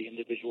 both for the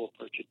individual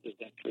purchases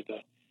and for the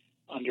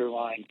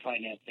underlying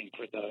financing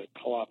for the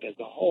co-op as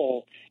a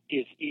whole,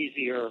 is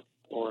easier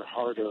or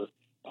harder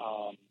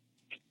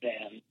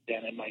than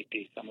it might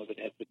be. Some of it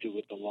has to do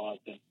with the laws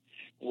and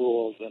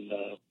rules and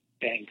the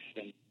banks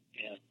and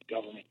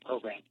government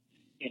programs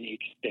in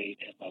each state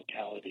and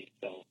locality.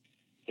 So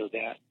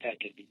that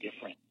can be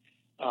different.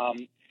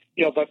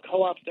 You know, but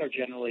co-ops are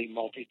generally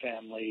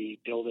multifamily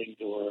buildings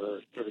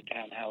or sort of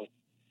townhouse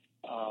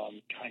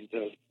kinds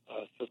of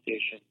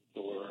associations,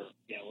 or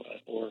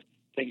or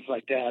things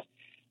like that.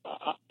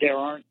 There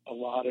aren't a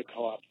lot of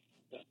co-ops.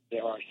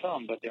 There are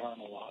some, but there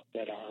aren't a lot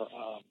that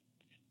are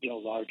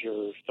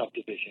larger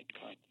subdivision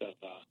kinds of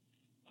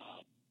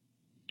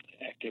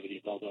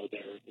activities. Although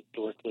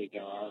historically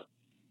there are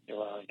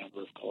a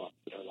number of co-ops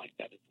that are like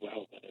that as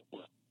well, that have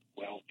worked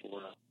well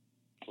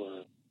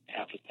for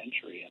half a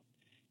century in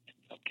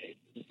some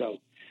cases. So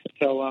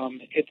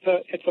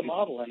it's a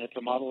model, and it's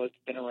a model that's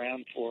been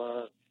around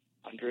for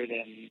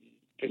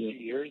 150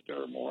 years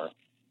or more.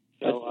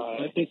 So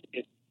I think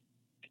it's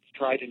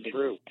tried and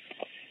true.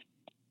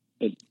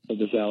 This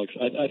is Alex.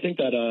 I think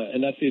that,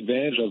 and that's the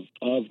advantage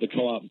of the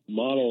co-op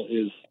model,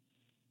 is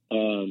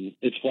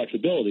its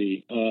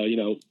flexibility.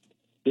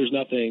 There's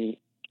nothing.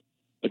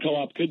 A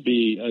co-op could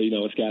be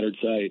a scattered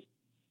site.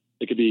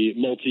 It could be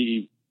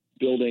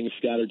multi-building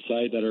scattered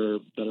site that are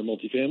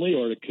multifamily,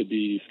 or it could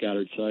be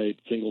scattered site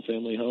single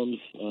family homes.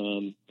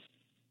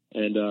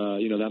 And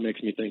that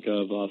makes me think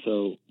of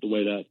also the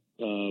way that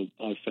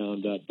I've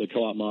found that the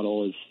co-op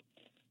model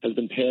has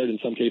been paired in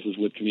some cases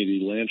with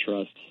community land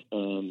trusts.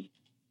 And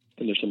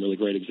there's some really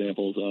great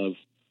examples of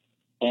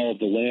all of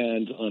the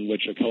land on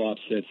which a co-op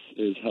sits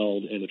is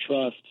held in a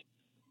trust,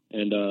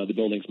 and the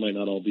buildings might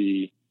not all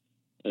be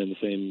in the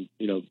same,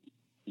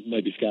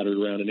 might be scattered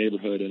around a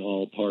neighborhood and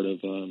all part of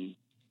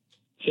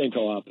same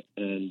co-op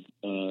and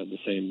the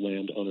same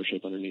land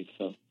ownership underneath.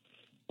 So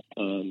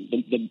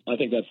I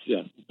think that's,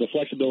 the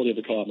flexibility of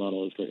the co-op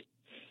model is great.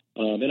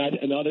 And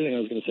the other thing I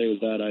was going to say was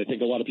that I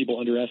think a lot of people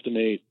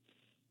underestimate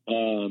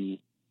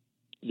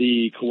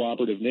the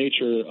cooperative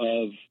nature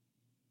of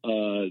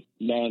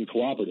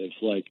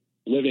non-cooperatives. Like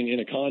living in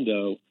a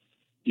condo,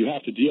 you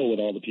have to deal with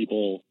all the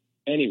people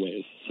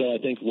anyways. So I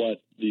think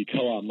what the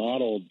co-op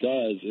model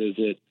does is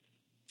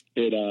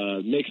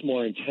it makes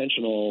more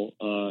intentional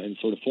and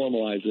sort of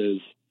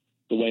formalizes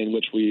the way in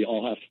which we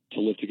all have to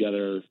live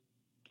together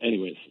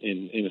anyways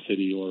in a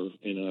city or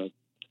in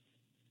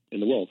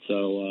the world.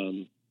 So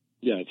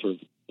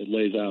it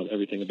lays out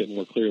everything a bit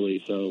more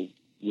clearly, so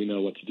we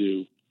know what to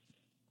do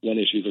when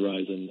issues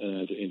arise, and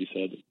as Andy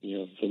said,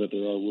 so that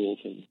there are rules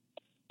and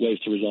ways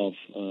to resolve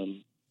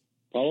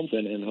problems,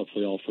 and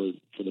hopefully all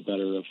for the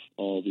better of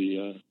all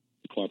the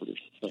cooperatives.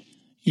 So.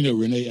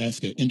 Renee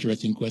asked an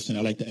interesting question.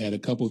 I'd like to add a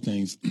couple of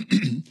things,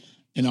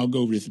 and I'll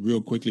go over this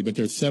real quickly, but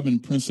there are 7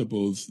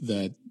 principles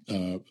that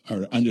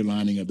are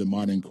underlining of the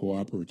modern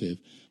cooperative: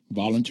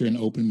 volunteer and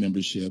open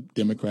membership,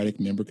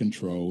 democratic member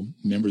control,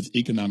 members'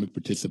 economic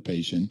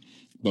participation.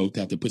 Both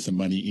have to put some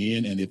money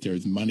in, and if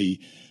there's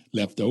money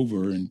left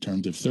over in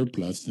terms of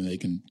surplus, then they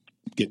can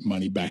get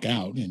money back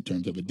out in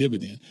terms of a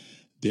dividend.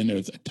 Then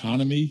there's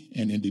autonomy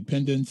and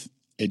independence,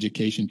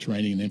 education,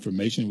 training, and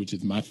information, which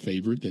is my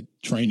favorite, that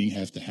training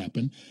has to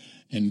happen,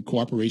 and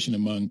cooperation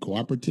among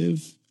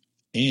cooperatives,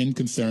 and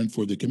concern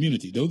for the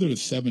community. Those are the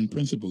 7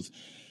 principles.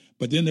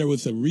 But then there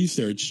was a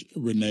research,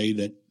 Renee,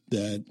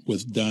 that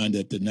was done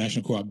that the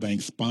National Co-op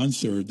Bank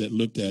sponsored, that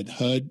looked at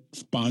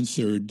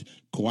HUD-sponsored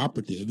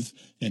cooperatives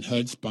and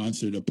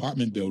HUD-sponsored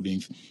apartment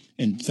buildings.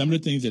 And some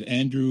of the things that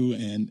Andrew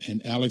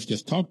and Alex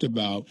just talked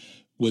about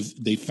was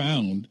they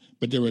found,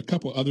 but there were a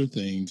couple other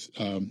things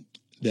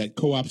that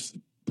co-ops,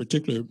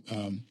 particular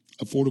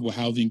affordable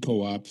housing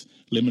co-ops,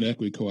 limited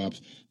equity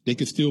co-ops, they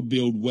could still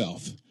build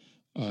wealth.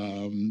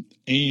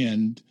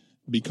 And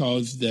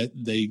because that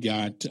they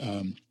got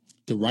to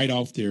write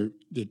off the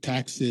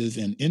taxes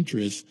and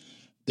interest,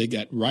 they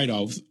got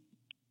write-offs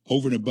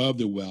over and above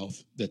the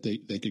wealth that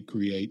they could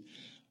create.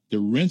 The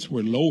rents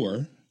were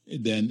lower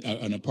than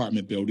an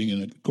apartment building,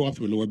 and the co-ops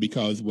were lower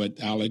because what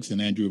Alex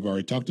and Andrew have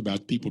already talked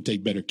about, people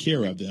take better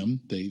care of them.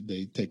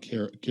 They take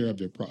care of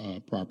their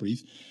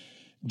properties.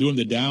 During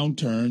the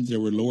downturns, there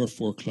were lower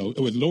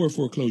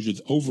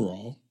foreclosures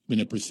overall in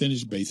a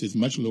percentage basis,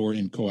 much lower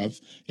in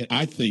co-ops. And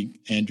I think,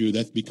 Andrew,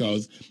 that's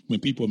because when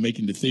people are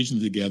making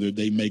decisions together,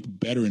 they make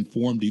better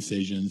informed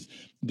decisions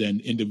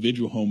than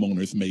individual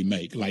homeowners may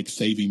make, like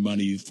saving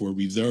money for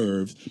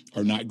reserves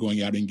or not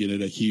going out and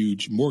getting a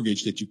huge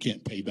mortgage that you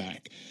can't pay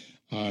back.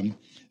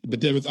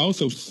 But there was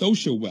also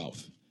social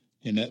wealth,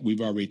 and that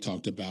we've already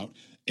talked about,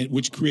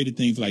 which created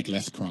things like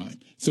less crime.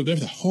 So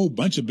there's a whole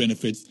bunch of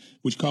benefits,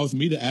 which caused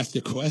me to ask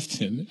the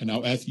question, and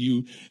I'll ask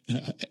you,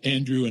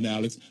 Andrew and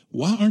Alex,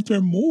 why aren't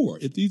there more?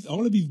 If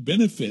all of these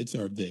benefits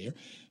are there,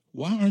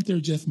 why aren't there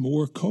just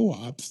more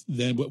co-ops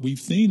than what we've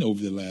seen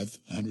over the last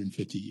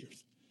 150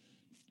 years?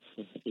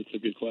 It's a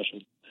good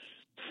question.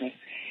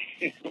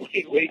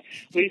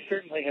 we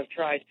certainly have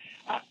tried.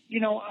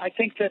 I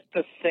think that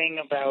the thing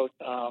about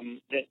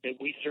that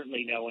we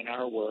certainly know in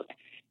our work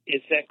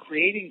is that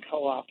creating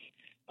co-ops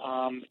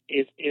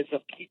is a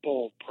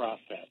people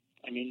process.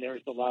 I mean,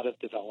 there's a lot of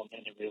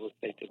development in real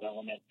estate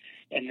development,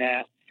 and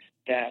that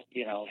has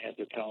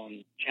its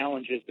own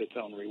challenges, its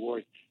own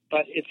rewards.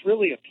 But it's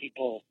really a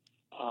people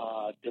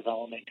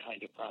development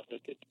kind of process.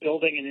 It's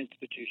building an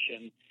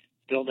institution,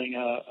 building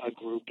a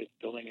group. It's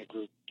building a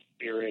group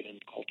spirit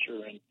and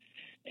culture and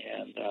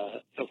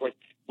so forth,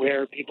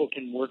 where people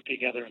can work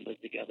together and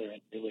live together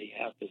and really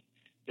have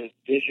this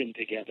vision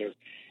together.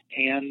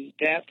 And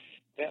that's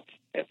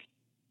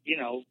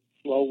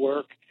slow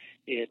work.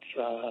 It's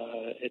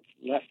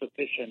less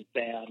efficient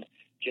than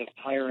just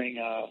hiring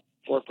a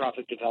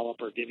for-profit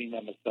developer, giving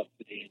them a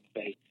subsidy and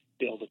say,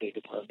 build a big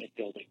apartment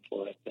building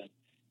for us and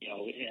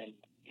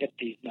hit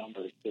these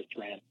numbers, this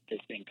rent, this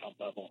income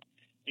level.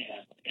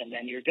 And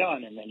then you're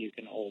done, and then you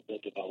can hold the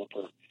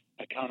developer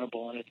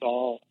accountable, and it's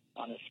all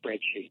on a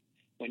spreadsheet.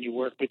 When you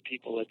work with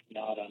people, it's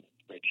not on a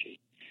spreadsheet.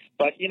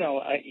 But,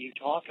 you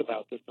talk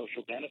about the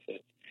social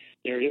benefits.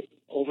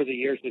 Over the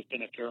years, there's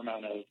been a fair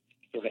amount of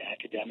sort of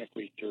academic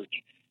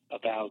research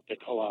about the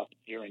co-ops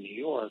here in New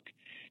York.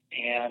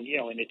 And,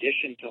 in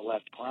addition to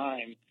less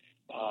crime,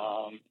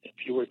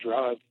 fewer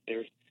drugs,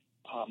 there's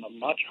a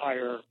much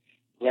higher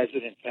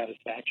resident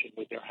satisfaction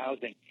with their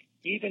housing,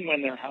 even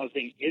when their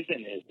housing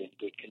isn't as in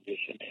good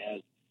condition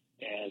as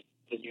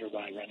the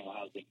nearby rental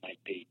housing might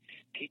be.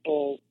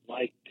 People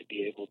like to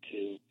be able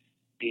to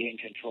be in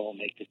control,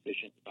 make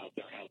decisions about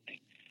their housing.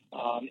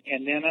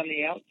 And then on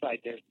the outside,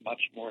 there's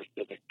much more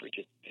civic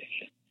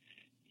participation.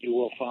 You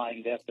will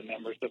find that the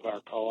members of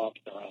our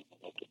co-ops are on the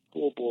local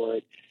school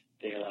board,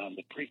 they're on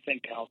the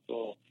precinct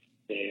council,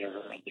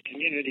 they're on the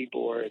community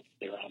boards,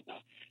 they're on the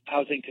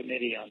housing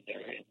committee in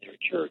their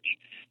church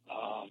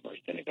or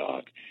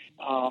synagogue.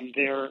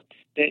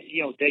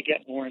 They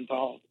get more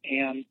involved,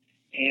 and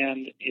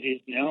it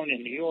is known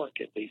in New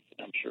York, at least,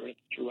 and I'm sure it's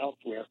true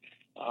elsewhere.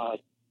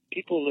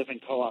 People who live in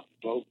co-ops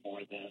vote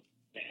more than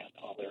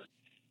other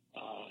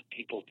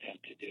people tend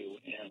to do,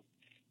 and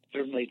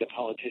certainly the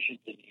politicians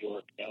in New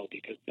York know,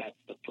 because that's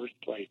the first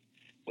place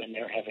when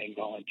they're having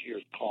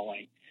volunteers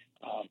calling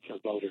for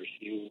voters.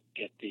 You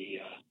get the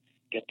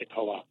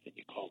co-ops and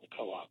you call the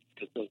co-ops,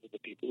 because those are the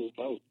people who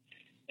vote.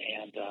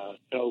 And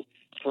so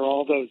for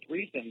all those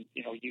reasons,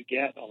 you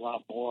get a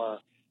lot more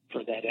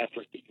for that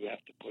effort that you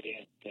have to put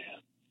in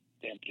than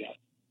just,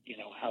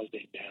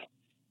 housing that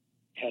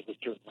has a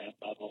certain rent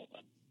level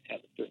and has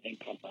a certain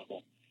income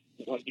level.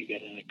 What you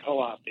get in a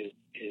co-op is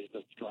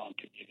a strong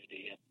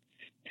community and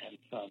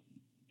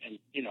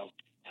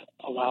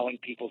allowing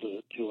people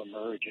to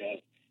emerge as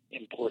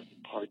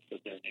important parts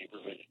of their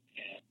neighborhood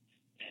and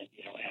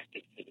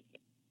active citizens.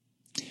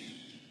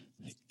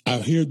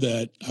 I've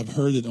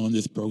heard it on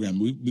this program.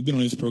 We've been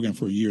on this program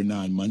for a year,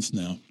 9 months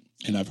now,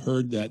 and I've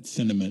heard that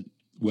sentiment,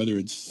 whether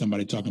it's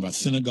somebody talking about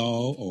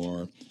Senegal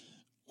or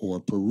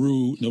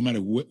Peru, no matter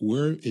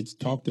where it's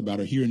talked about,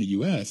 or here in the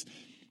U.S.,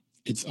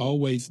 it's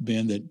always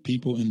been that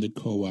people in the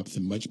co-ops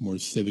are much more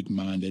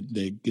civic-minded.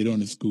 They get on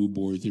the school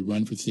boards, they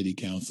run for city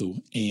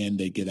council, and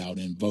they get out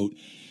and vote,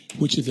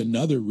 which is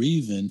another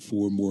reason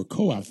for more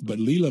co-ops. But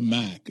Leila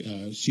Mack,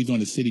 she's on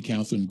the city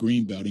council in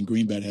Greenbelt, and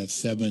Greenbelt has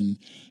 7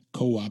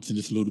 co-ops in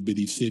this little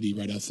bitty city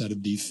right outside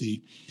of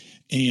D.C.,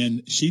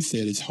 and she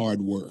said it's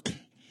hard work.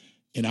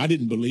 And I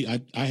didn't believe,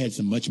 I had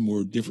some much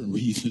more different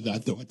reasons. I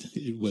thought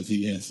it was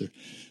the answer.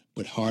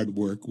 But hard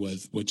work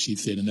was what she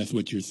said, and that's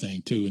what you're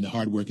saying, too. And the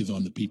hard work is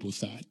on the people's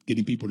side,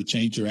 getting people to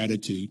change their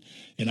attitude.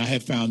 And I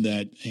have found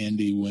that,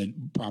 Andy,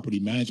 when property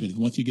management,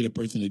 once you get a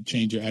person to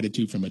change their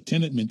attitude from a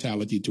tenant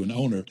mentality to an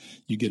owner,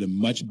 you get a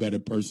much better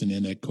person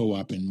in that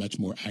co-op and much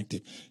more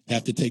active.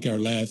 Have to take our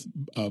last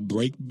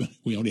break.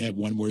 We only have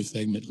one more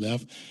segment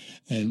left,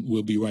 and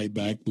we'll be right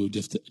back. We'll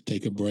just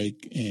take a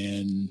break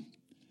and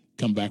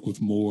come back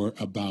with more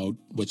about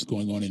what's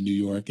going on in New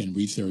York and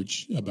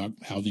research about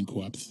housing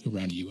co-ops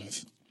around the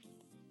U.S.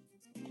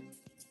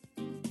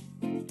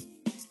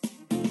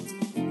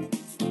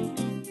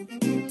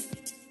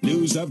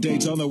 News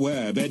updates on the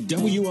web at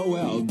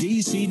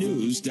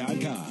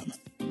WOLDCnews.com.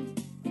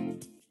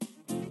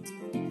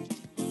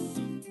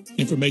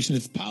 Information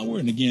is power,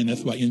 and again,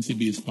 that's why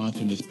NCB is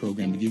sponsoring this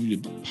program, to give you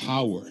the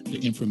power, the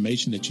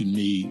information that you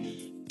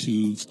need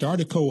to start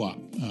a co-op,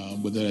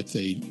 whether that's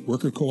a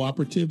worker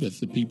cooperative, that's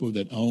the people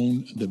that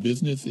own the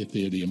business, if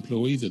they're the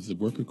employees, it's a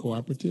worker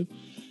cooperative,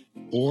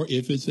 or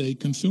if it's a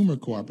consumer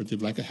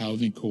cooperative like a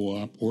housing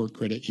co-op or a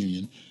credit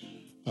union.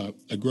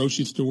 A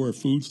grocery store, a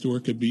food store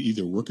could be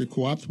either worker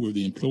co-ops where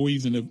the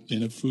employees in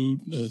a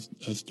food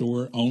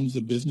store owns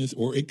the business,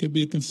 or it could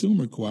be a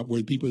consumer co-op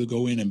where people that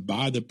go in and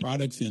buy the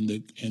products in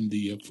the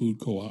food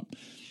co-op.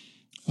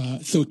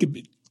 So it could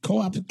be,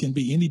 co-op can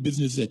be any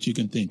business that you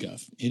can think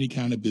of, any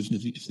kind of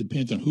business. It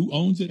depends on who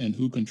owns it and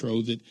who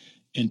controls it.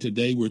 And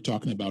today we're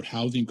talking about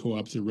housing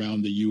co-ops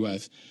around the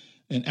U.S.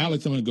 And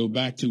Alex, I'm going to go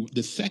back to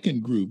the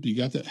second group. You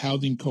got the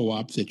housing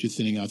co-ops that you're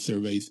sending out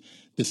surveys.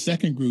 The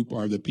second group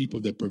are the people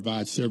that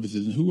provide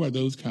services. And who are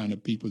those kind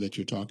of people that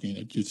you're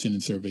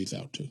sending surveys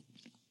out to?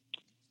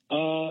 A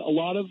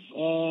lot of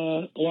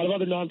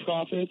other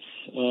nonprofits.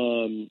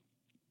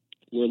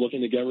 We're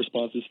looking to get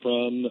responses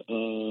from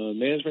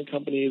management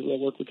companies that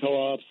work with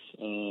co-ops,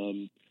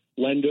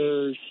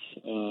 lenders,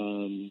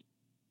 and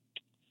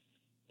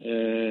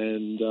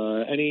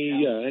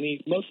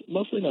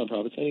mostly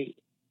nonprofits. Any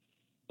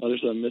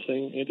others I'm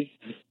missing, Andy?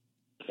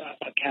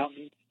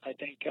 Accountants, I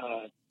think.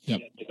 Yep.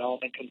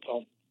 Development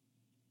consultants.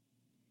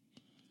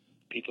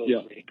 People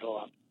who create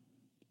co-op.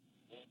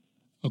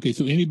 Okay,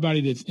 so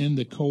anybody that's in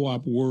the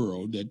co-op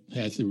world that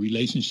has a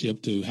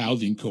relationship to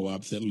housing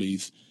co-ops, at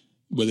least,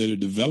 whether they're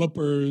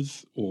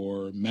developers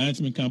or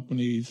management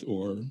companies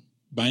or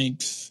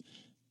banks,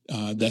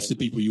 that's the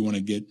people you want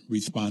to get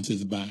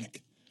responses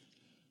back.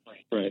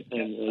 Right.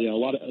 And a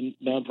lot of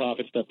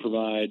nonprofits that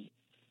provide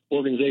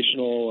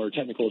organizational or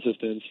technical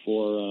assistance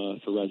for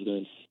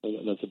residents.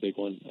 That's a big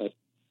one.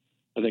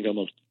 I think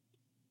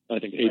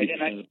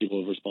 80% of people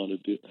have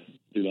responded to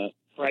that.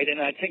 Right,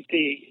 and I think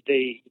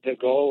the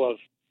goal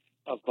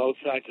of both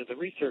sides of the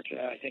research,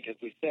 I think, as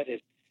we said, is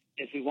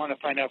we want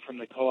to find out from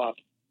the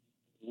co-ops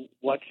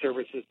what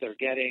services they're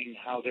getting,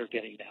 how they're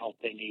getting the help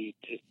they need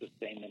to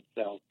sustain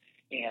themselves,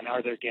 and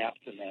are there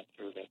gaps in that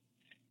service?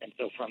 And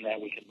so from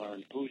that we can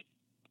learn who's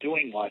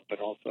doing what, but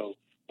also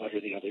what are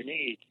the other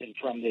needs. And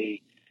from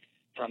the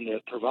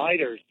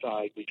provider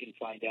side, we can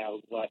find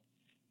out what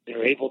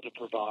they're able to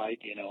provide,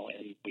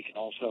 and we can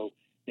also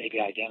maybe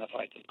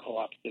identify some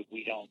co-ops that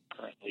we don't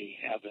currently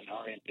have in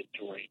our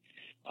inventory,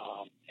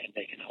 and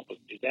they can help us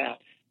do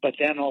that. But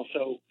then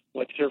also,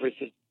 what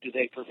services do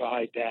they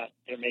provide that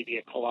there may be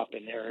a co-op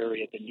in their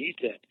area that needs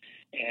it?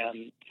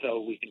 And so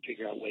we can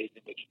figure out ways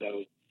in which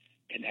those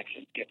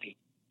connections can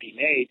be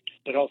made.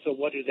 But also,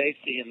 what do they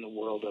see in the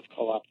world of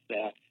co-ops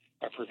that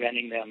are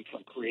preventing them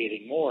from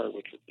creating more,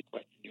 which was the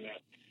question you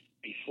asked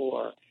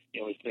before.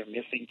 Is there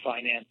missing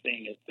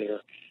financing? Is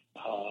there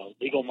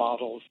legal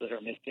models that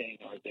are missing?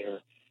 Are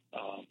there,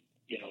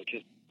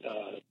 just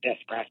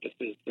best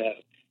practices that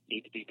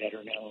need to be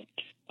better known?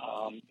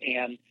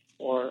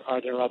 Or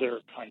are there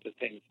other kinds of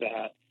things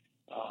that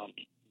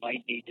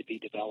might need to be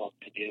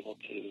developed to be able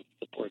to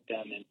support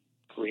them in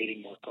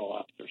creating more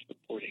co-ops or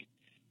supporting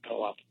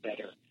co-ops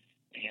better?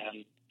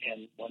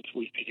 And once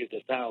we figure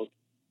this out,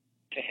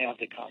 to have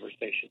the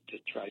conversation to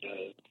try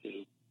to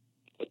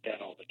put that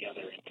all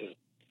together into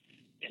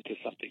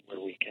something where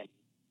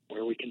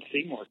we can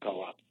see more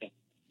co-ops and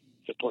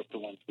support the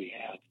ones we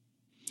have.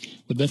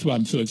 Well, that's why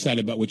I'm so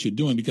excited about what you're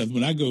doing, because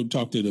when I go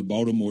talk to the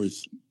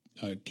Baltimore's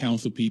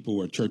council people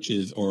or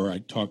churches, or I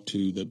talk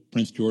to the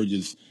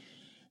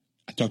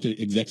I talked to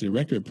the executive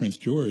director of Prince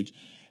George,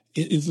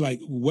 it's like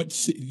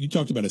you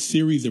talked about a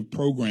series of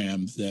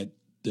programs that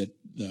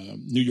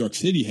New York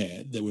City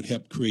had that would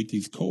help create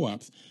these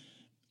co-ops.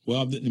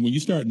 Well, when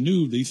you start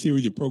new, these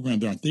series of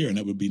programs aren't there, and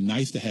it would be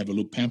nice to have a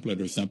little pamphlet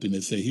or something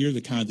that say, here are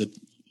the kinds of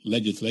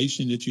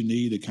legislation that you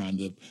need, the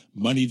kinds of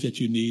money that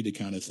you need, the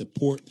kind of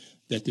support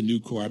that the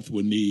new co-ops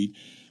will need,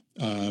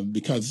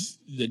 because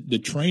the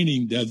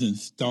training doesn't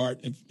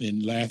start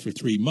and last for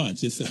 3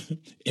 months. It's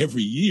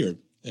every year,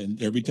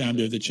 and every time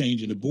there's a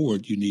change in the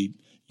board, you need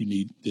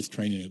this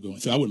training going.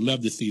 So I would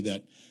love to see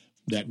that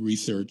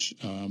research,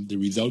 the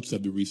results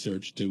of the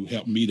research, to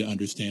help me to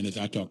understand as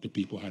I talk to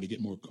people how to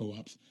get more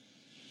co-ops.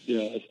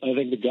 Yeah, I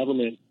think the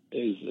government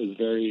is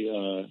very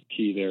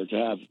key there. To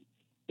have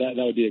that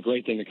would be a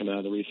great thing to come out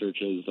of the research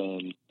as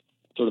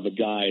sort of a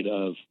guide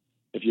of,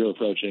 if you're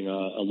approaching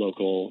a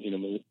local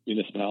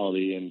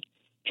municipality and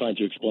trying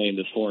to explain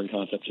this foreign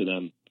concept to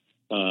them,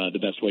 the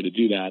best way to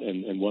do that,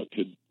 and what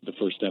could the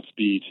first steps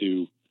be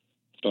to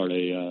start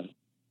a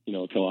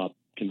co-op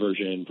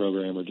conversion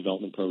program or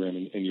development program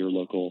in your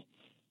local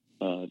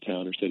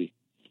town or city.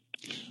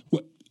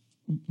 Well,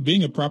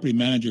 being a property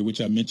manager, which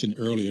I mentioned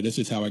earlier, this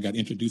is how I got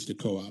introduced to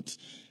co-ops.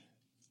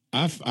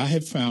 I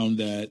have found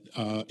that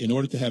in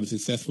order to have a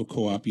successful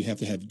co-op, you have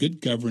to have good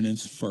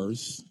governance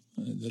first.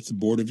 That's the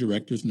board of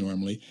directors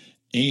normally,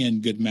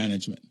 and good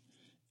management,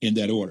 in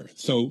that order.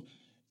 So,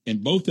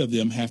 and both of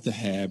them have to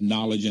have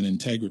knowledge and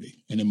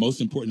integrity. And the most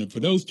important for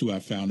those two I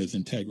found is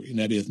integrity, and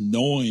that is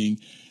knowing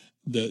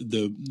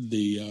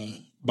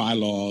the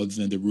bylaws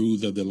and the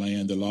rules of the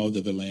land, the laws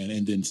of the land,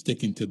 and then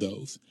sticking to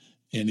those.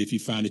 And if you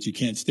find that you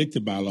can't stick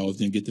to bylaws,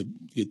 then get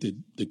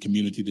the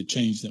community to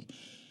change them.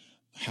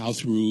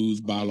 house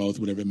rules, bylaws,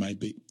 whatever it might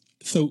be.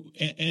 So,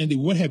 Andy,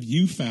 what have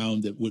you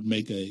found that would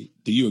make do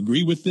you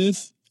agree with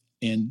this?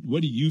 And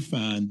what do you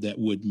find that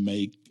would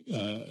make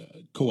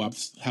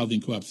co-ops,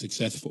 housing co-ops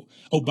successful?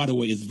 Oh, by the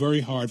way, it's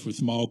very hard for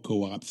small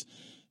co-ops,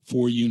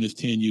 4 units,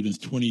 10 units,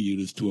 20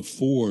 units, to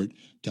afford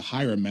to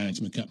hire a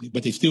management company,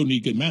 but they still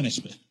need good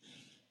management,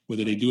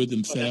 whether they do it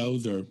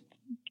themselves or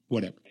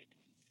whatever.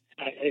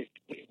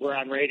 We're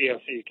on radio,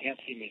 so you can't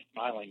see me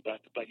smiling,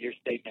 but your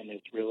statement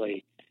is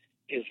really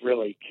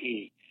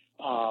key.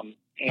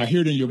 I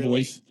hear it in your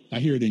voice. I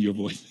hear it in your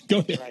voice. Go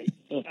ahead. Right.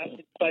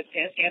 But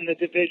the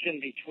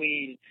division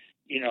between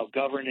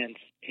governance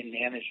and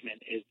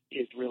management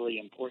is really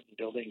important.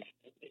 Buildings,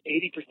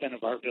 80%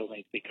 of our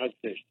buildings, because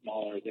they're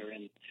smaller, they're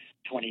in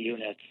 20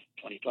 units,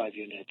 25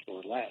 units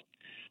or less.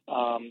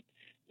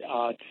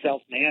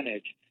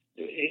 Self-manage.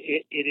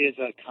 It is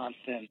a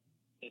constant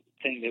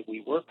thing that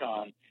we work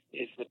on.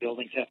 Is the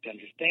buildings have to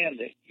understand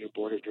that your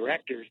board of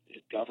directors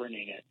is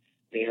governing it.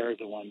 They are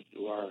the ones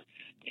who are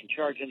in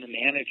charge, and the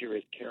manager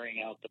is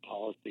carrying out the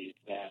policies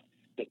that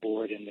the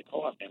board and the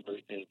co-op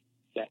members have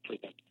set for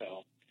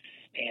themselves.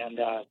 And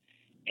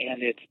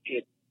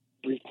it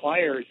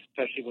requires,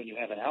 especially when you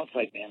have an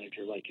outside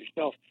manager like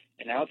yourself,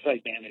 an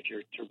outside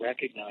manager to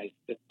recognize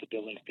that the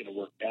building's going to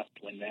work best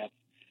when that's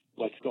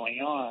what's going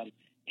on.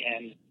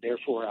 And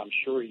therefore, I'm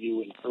sure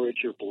you encourage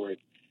your board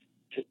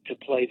to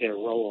play their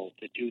role,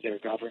 to do their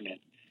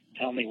governance.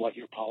 Tell me what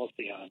your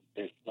policy on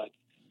is. Let's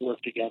work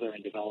together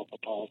and develop a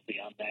policy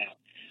on that,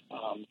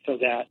 so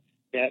that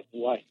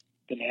what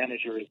the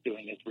manager is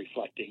doing is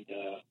reflecting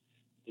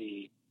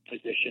the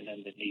position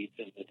and the needs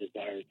and the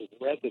desires of the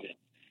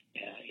residents,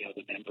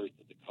 the members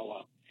of the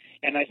co-op.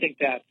 And I think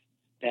that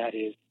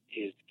is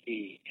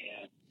key.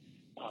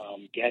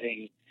 And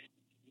getting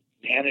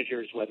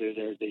managers, whether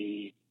they're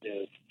the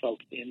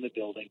folks in the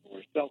building who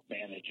are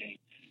self-managing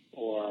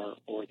or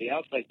the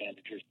outside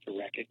managers, to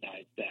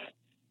recognize that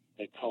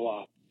the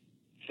co-op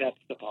sets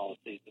the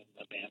policies and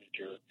the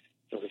manager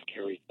sort of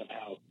carries them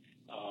out,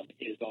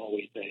 is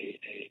always a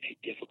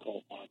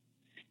difficult one.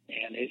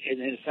 And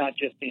it's not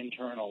just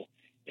internal.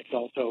 It's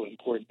also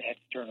important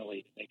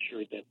externally to make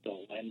sure that the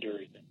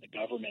lenders and the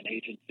government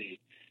agencies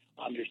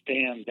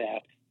understand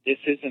that this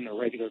isn't a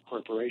regular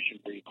corporation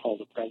where you call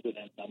the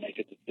president and they'll make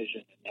a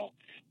decision and they'll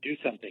do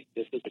something.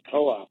 This is a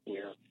co-op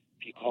where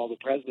if you call the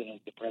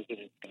president's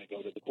going to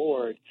go to the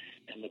board,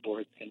 and the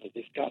board's going to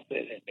discuss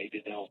it, and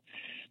maybe they'll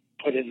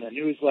put in the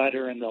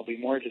newsletter, and there'll be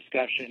more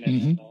discussion,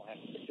 and then they'll have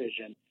a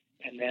decision,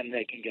 and then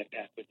they can get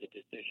back with the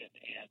decision.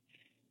 And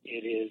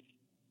it is,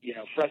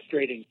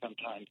 frustrating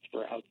sometimes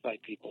for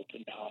outside people to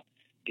not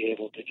be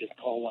able to just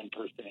call one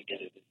person and get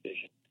a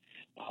decision.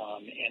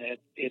 And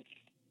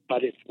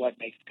it's what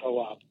makes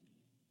co-ops,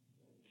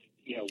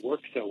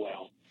 work so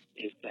well,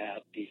 is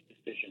that these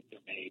decisions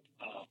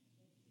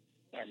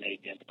are made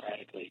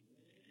democratically.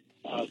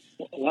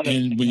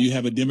 And when you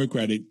have a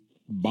democratic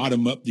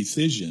bottom-up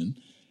decision,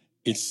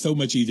 it's so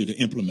much easier to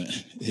implement.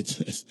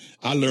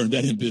 I learned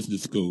that in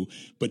business school,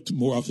 but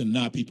more often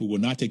than not, people will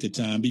not take the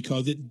time,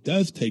 because it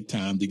does take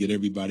time to get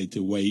everybody to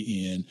weigh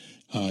in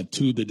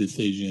to the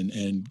decision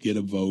and get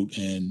a vote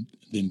and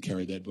then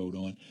carry that vote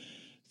on.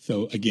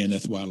 So again,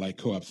 that's why I like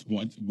co-ops.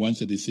 Once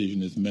a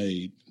decision is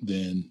made,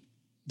 then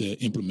the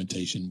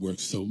implementation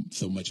works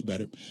so much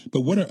better.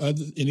 But what are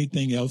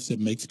anything else that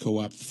makes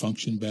co-ops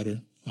function better?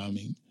 I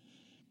mean,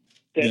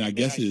 then I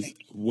guess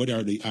what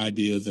are the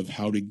ideas of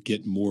how to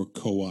get more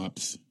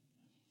co-ops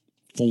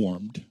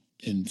formed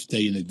and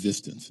stay in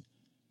existence?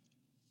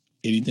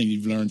 Anything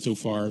you've learned so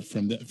far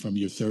from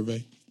your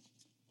survey?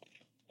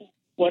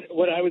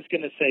 What I was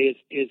going to say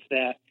is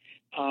that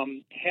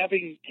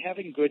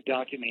having good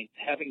documents,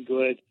 having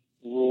good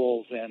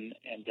rules and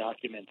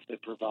documents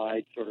that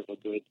provide sort of a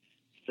good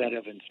set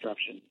of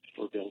instructions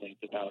for buildings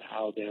about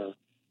how they're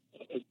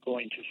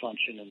going to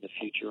function in the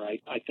future,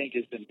 I think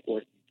is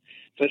important.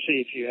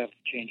 Especially if you have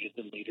changes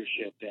in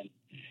leadership and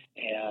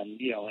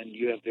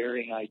you have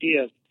varying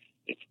ideas,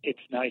 it's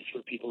nice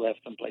for people to have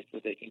some place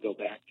where they can go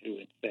back to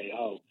and say,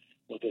 oh,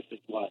 well, this is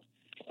what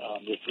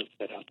this was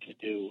set up to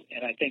do.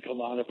 And I think a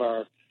lot of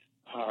our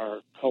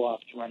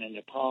co-ops run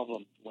into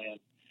problems when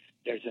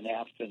there's an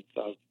absence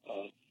of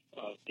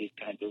these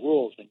kinds of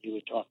rules. And you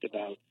had talked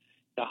about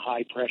the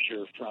high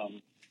pressure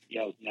from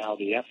now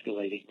the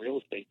escalating real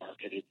estate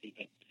market is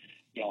even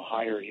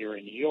higher here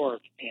in New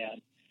York,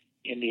 and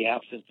in the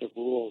absence of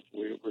rules,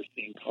 we're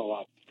seeing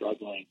co-ops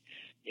struggling.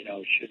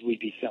 Should we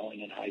be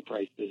selling in high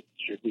prices?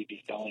 Should we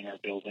be selling our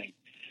building?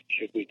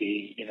 Should we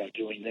be,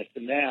 doing this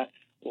and that?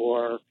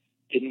 Or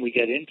didn't we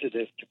get into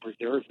this to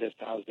preserve this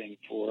housing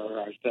for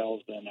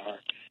ourselves and our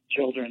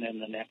children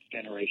and the next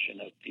generation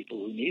of people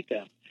who need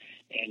them?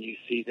 And you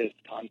see this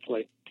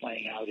conflict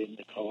playing out in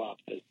the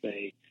co-ops as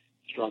they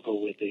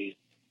struggle with these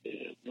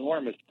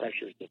enormous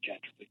pressures of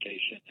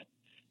gentrification and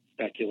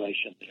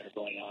speculation that are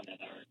going on in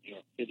our New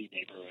York City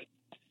neighborhood.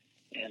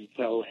 And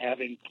so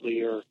having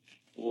clear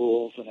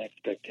rules and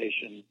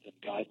expectations and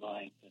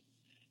guidelines and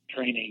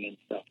training and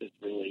stuff is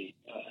really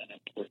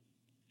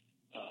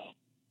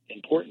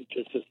important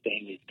to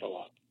sustain these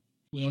co-ops.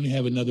 We only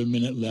have another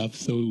minute left,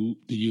 so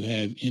do you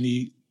have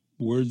any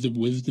words of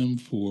wisdom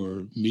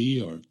for me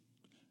or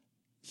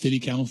city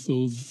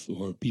councils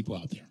or people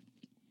out there?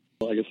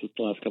 Well, I guess it's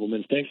the last couple of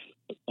minutes. Thanks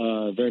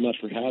very much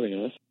for having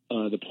us.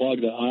 The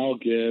plug that I'll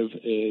give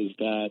is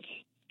that,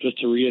 just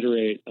to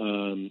reiterate,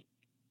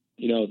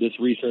 this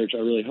research, I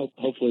really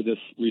hopefully this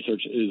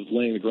research is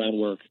laying the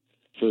groundwork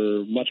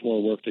for much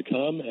more work to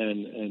come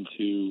and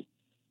to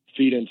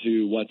feed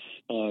into what's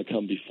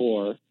come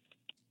before.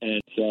 And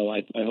so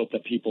I hope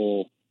that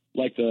people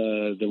like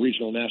the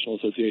regional national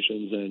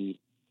associations and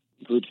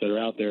groups that are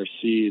out there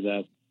see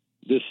that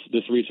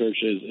this research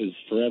is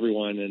for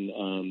everyone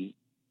and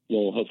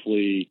will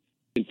hopefully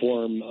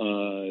inform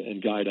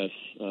and guide us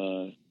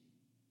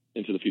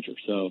into the future.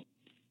 So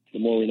the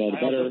more we know, the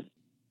better.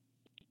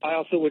 I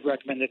also would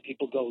recommend that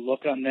people go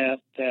look on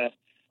that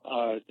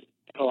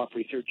co-op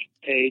research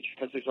page,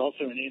 because there's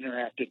also an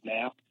interactive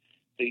map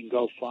that you can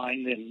go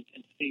find and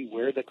see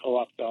where the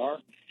co-ops are.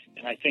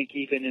 And I think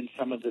even in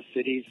some of the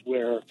cities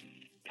where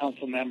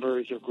council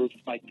members or groups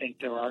might think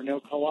there are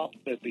no co-ops,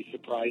 they'd be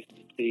surprised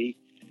to see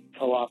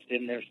co-ops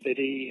in their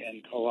city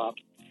and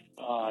co-ops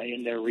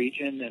in their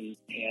region,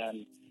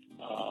 and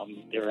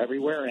they're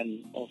everywhere.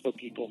 And also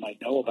people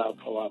might know about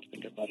co-ops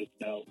and can let us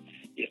know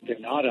if they're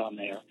not on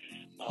there.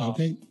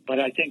 Okay. But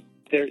I think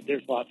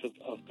there's lots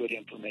of good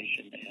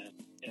information,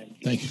 and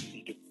thank you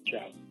need to reach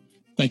out.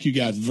 Thank you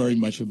guys very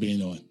much for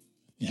being on.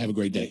 And have a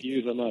great day. Thank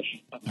you so much.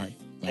 All right.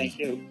 Thank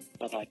you.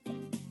 Bye-bye.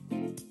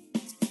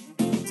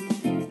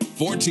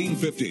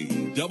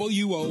 1450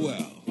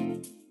 WOL.